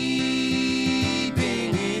sleeping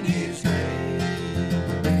in his grave.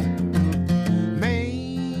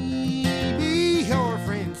 Maybe your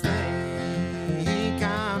friends think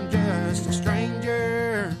I'm just a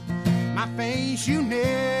stranger. My face you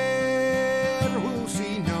never will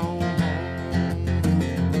see no more.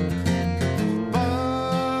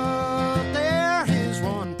 But there is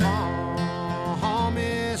one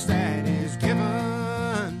promise that is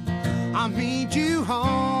given. I'll meet you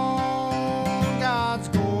on God's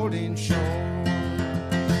golden shore.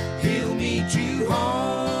 He'll meet you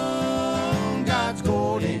on God's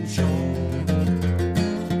golden shore.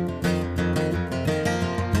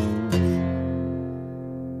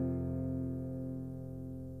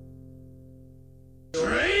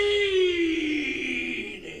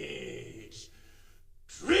 Drainage!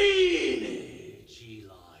 Drainage,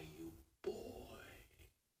 Eli, you boy.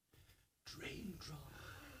 Drain dry.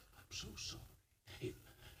 I'm so sorry.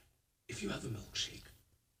 If you have a milkshake,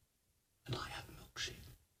 and I have a milkshake,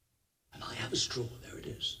 and I have a straw, there it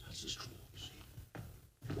is. That's a straw, you see.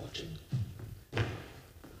 Watch it. And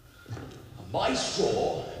my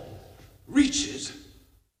straw reaches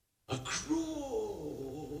across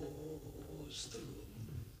the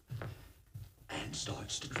room and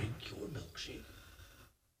starts to drink your milkshake.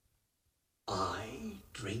 I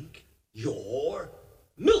drink your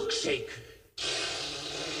milkshake.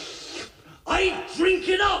 I drink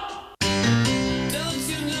it up. Don't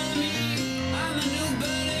you know me? I'm a new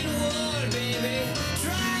bird in the world, baby.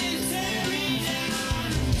 Try and tear me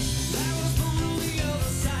down. I was born on the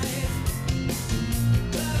other side,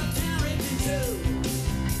 but I'm tearing in two.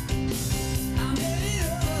 I'm headed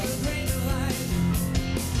over the great divide.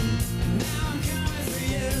 Now I'm coming for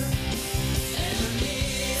you.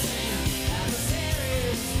 Enemies and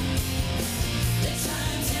adversaries, the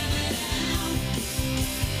time's coming down.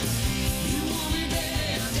 You want me,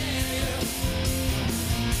 baby, I'm dead.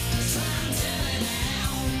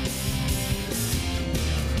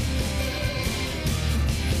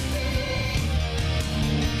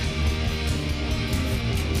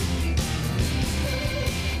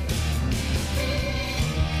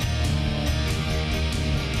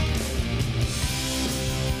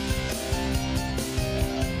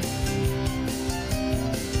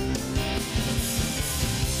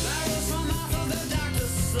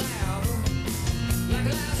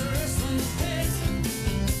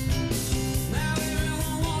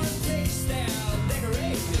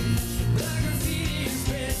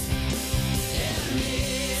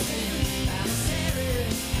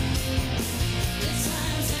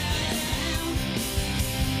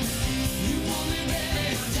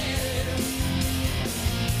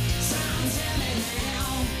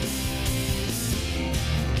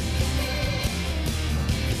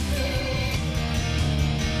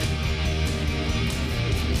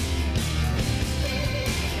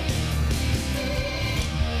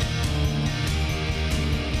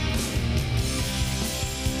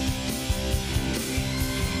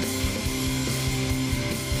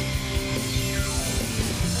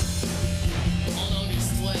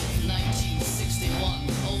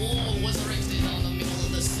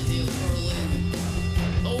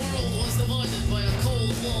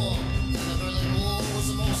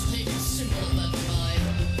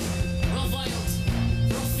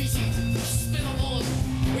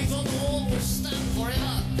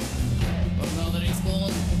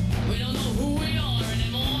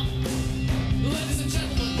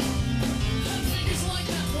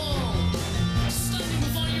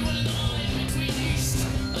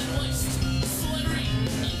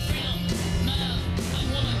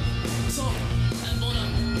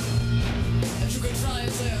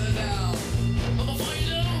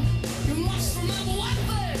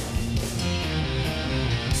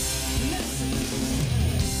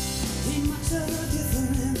 the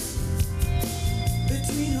difference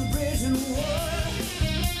between a bridge and a wall?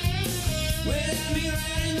 Without me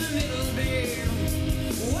right in the middle, babe.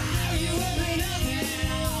 Wow, you would be nothing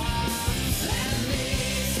at all. Let me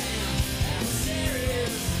sound, I'm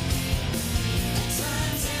serious. Try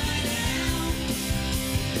and tell me now.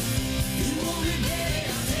 You want me, baby,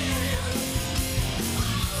 I'm down.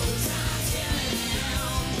 Oh, try and tell me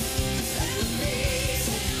now. Let me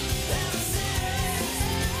sound, I'm serious.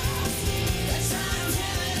 Try and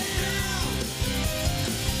tell me now.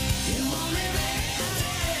 You want me, baby, I'm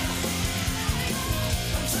down.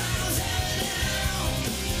 I'm trying to tell you now.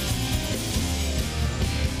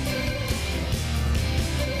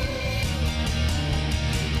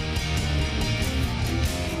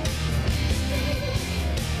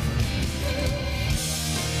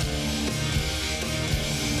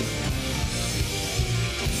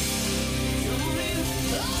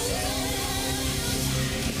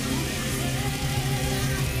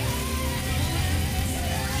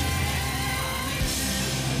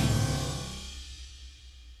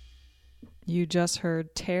 You just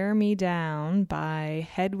heard Tear Me Down by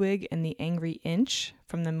Hedwig and the Angry Inch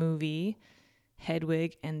from the movie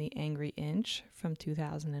Hedwig and the Angry Inch from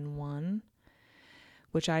 2001,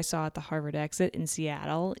 which I saw at the Harvard Exit in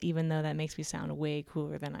Seattle, even though that makes me sound way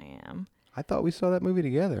cooler than I am. I thought we saw that movie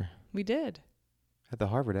together. We did. At the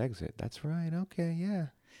Harvard Exit. That's right. Okay, yeah.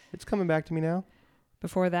 It's coming back to me now.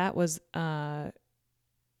 Before that was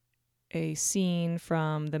a scene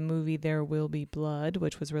from the movie There Will Be Blood,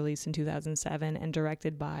 which was released in 2007 and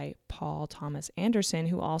directed by Paul Thomas Anderson,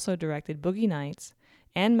 who also directed Boogie Nights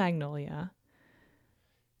and Magnolia.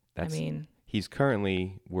 He's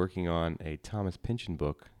currently working on a Thomas Pynchon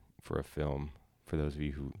book for a film, for those of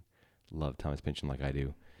you who love Thomas Pynchon like I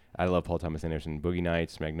do. I love Paul Thomas Anderson. Boogie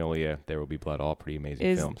Nights, Magnolia, There Will Be Blood, all pretty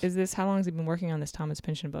amazing films. Is this, how long has he been working on this Thomas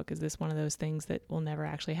Pynchon book? Is this one of those things that will never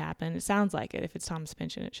actually happen? It sounds like it. If it's Thomas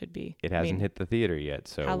Pynchon, it should be. It hasn't hit the theater yet,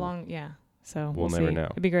 so. How long? Yeah. So we'll see. never know.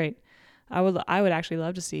 It'd be great. I would actually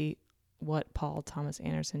love to see what Paul Thomas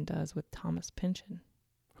Anderson does with Thomas Pynchon.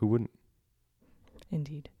 Who wouldn't?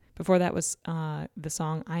 Indeed. Before that was the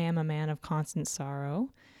song I Am a Man of Constant Sorrow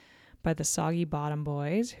by the Soggy Bottom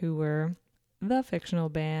Boys, who were the fictional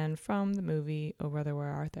band from the movie Oh Brother Where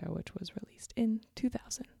Art Thou, which was released in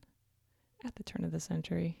 2000 at the turn of the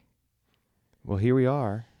century. Well, here we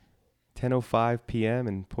are, 10:05 p.m.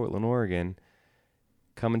 in Portland, Oregon,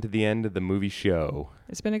 coming to the end of the movie show.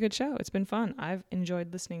 It's been a good show. It's been fun. I've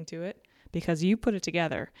enjoyed listening to it because you put it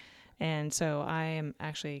together. And so I am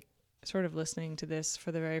actually sort of listening to this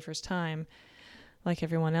for the very first time, like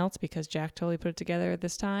everyone else, because Jack totally put it together at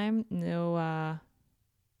this time. No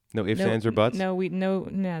ifs, ands, or buts? No,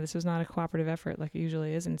 this was not a cooperative effort like it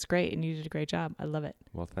usually is, and it's great, and you did a great job. I love it.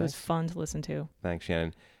 Well, thanks. It was fun to listen to. Thanks,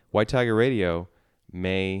 Shannon. White Tiger Radio,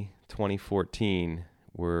 May 2014.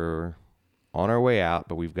 We're on our way out,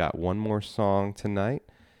 but we've got one more song tonight,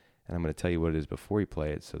 and I'm going to tell you what it is before we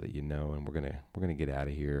play it so that you know, and we're gonna get out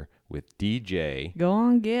of here with DJ. Go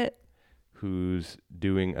on, Git. Who's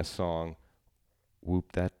doing a song,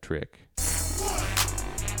 Whoop That Trick.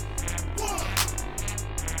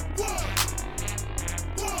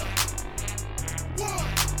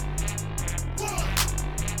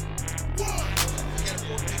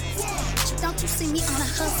 Don't you see me on a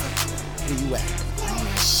hustle? Where you at? I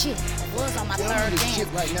ain't shit. I was on my third dance.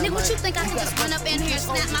 Right now, Nigga, what man. you think I can just run up in here and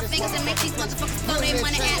snap my fingers and make these motherfuckers throw their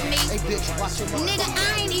money at me? Hey, bitch, watch your mouth. Nigga,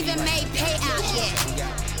 I ain't even made payout yet.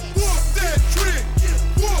 Whoop that trick,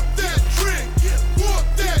 whoop that trick, whoop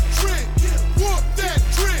that trick, whoop that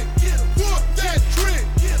trick, whoop that trick,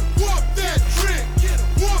 whoop that trick,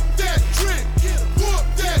 whoop that trick, whoop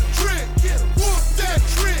that trick, whoop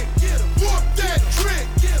that trick, whoop that trick,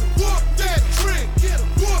 whoop that trick,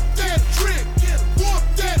 whoop that trick, whoop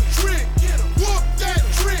that trick, whoop that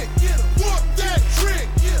trick, whoop that trick,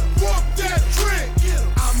 whoop that trick.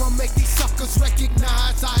 I'ma make these suckers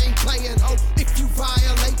recognize I ain't playing, ho. If you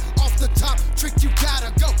violate off the top, trick, you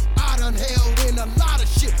gotta go. I done held in a lot of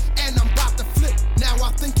shit, and I'm about to flip. Now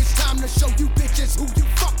I think it's time to show you bitches who you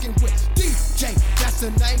fucking with. DJ, that's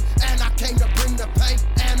the name, and I came to bring the pain.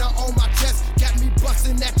 Anna on my chest, got me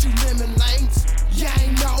busting at you lemon lanes. Yeah,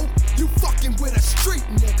 I know, you fucking with a street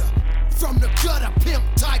nigga. From the gutter, pimp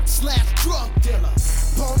type / drug dealer.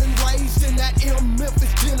 Born and raised in that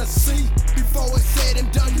Memphis, Tennessee. Before it's said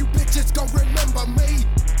and done, you bitches gon' remember me.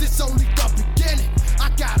 This only the beginning, I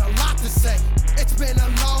got a lot to say. It's been a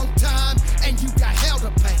long time, and you got hell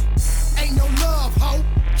to pay. Ain't no love, ho,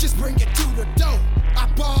 just bring it to the door. I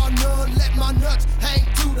bar none, let my nuts hang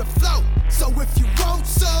to the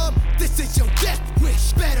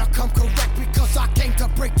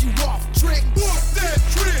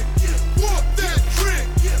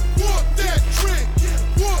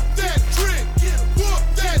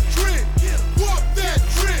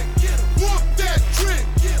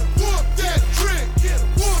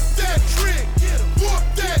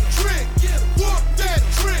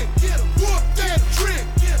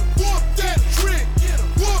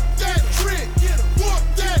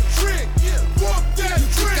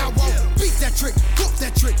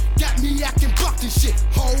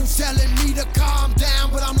telling me to calm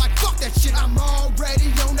down, but I'm like, fuck that shit. I'm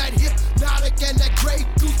already on that hypnotic and that Grey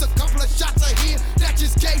Goose. A couple of shots of here that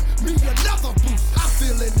just gave me another boost. I'm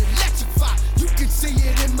feeling electrified. You can see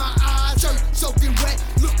it in my eyes. Shirt soaking wet,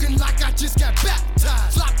 looking like I just got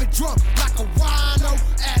baptized. Slopping drunk like a wino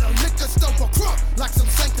at a liquor store. For crunk like some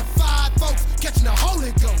sanctified folks catching the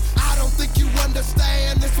Holy Ghost. I don't think you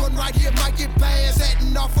understand. This one right here might get banned.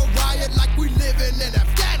 Setting off a riot like we living in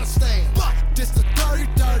Afghanistan. But this the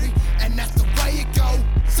dirty, and that's the way it go.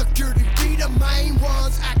 Security be the main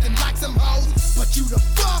ones acting like some hoes. But you the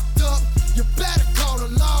fucked up. You better call the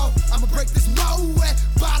law. I'ma break this Moet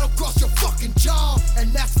bottle across your fucking jaw. And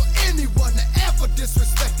that's for anyone that ever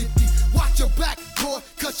disrespected me. Watch your back, boy,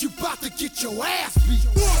 cause you bout to get your ass beat.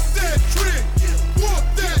 Walk that trick, walk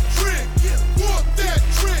that trick, walk that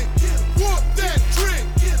trick, walk that trick,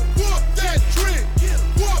 walk that trick,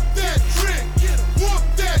 walk that trick, walk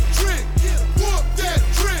that trick, walk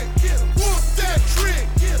that trick, walk that trick, walk that trick,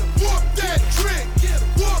 walk that trick,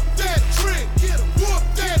 walk that trick,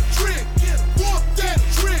 walk that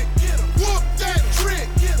trick, walk that trick,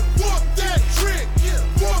 walk that trick,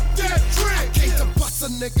 walk that trick. Came to bust a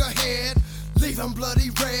nigga head, leave him bloody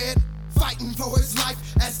red, fighting for his life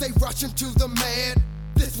as they rush him to the man.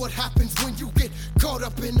 This what happens when you get caught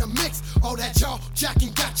up in the mix. All that jaw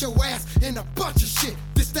jacking got your ass in a bunch of shit.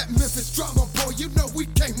 This that Memphis drama, boy, you know we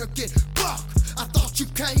came to get bucked. I thought you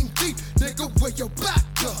came deep, nigga, where your back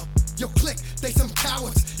up? Your clique, they some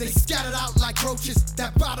cowards, they scattered out like roaches.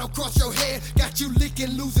 That bottle across your head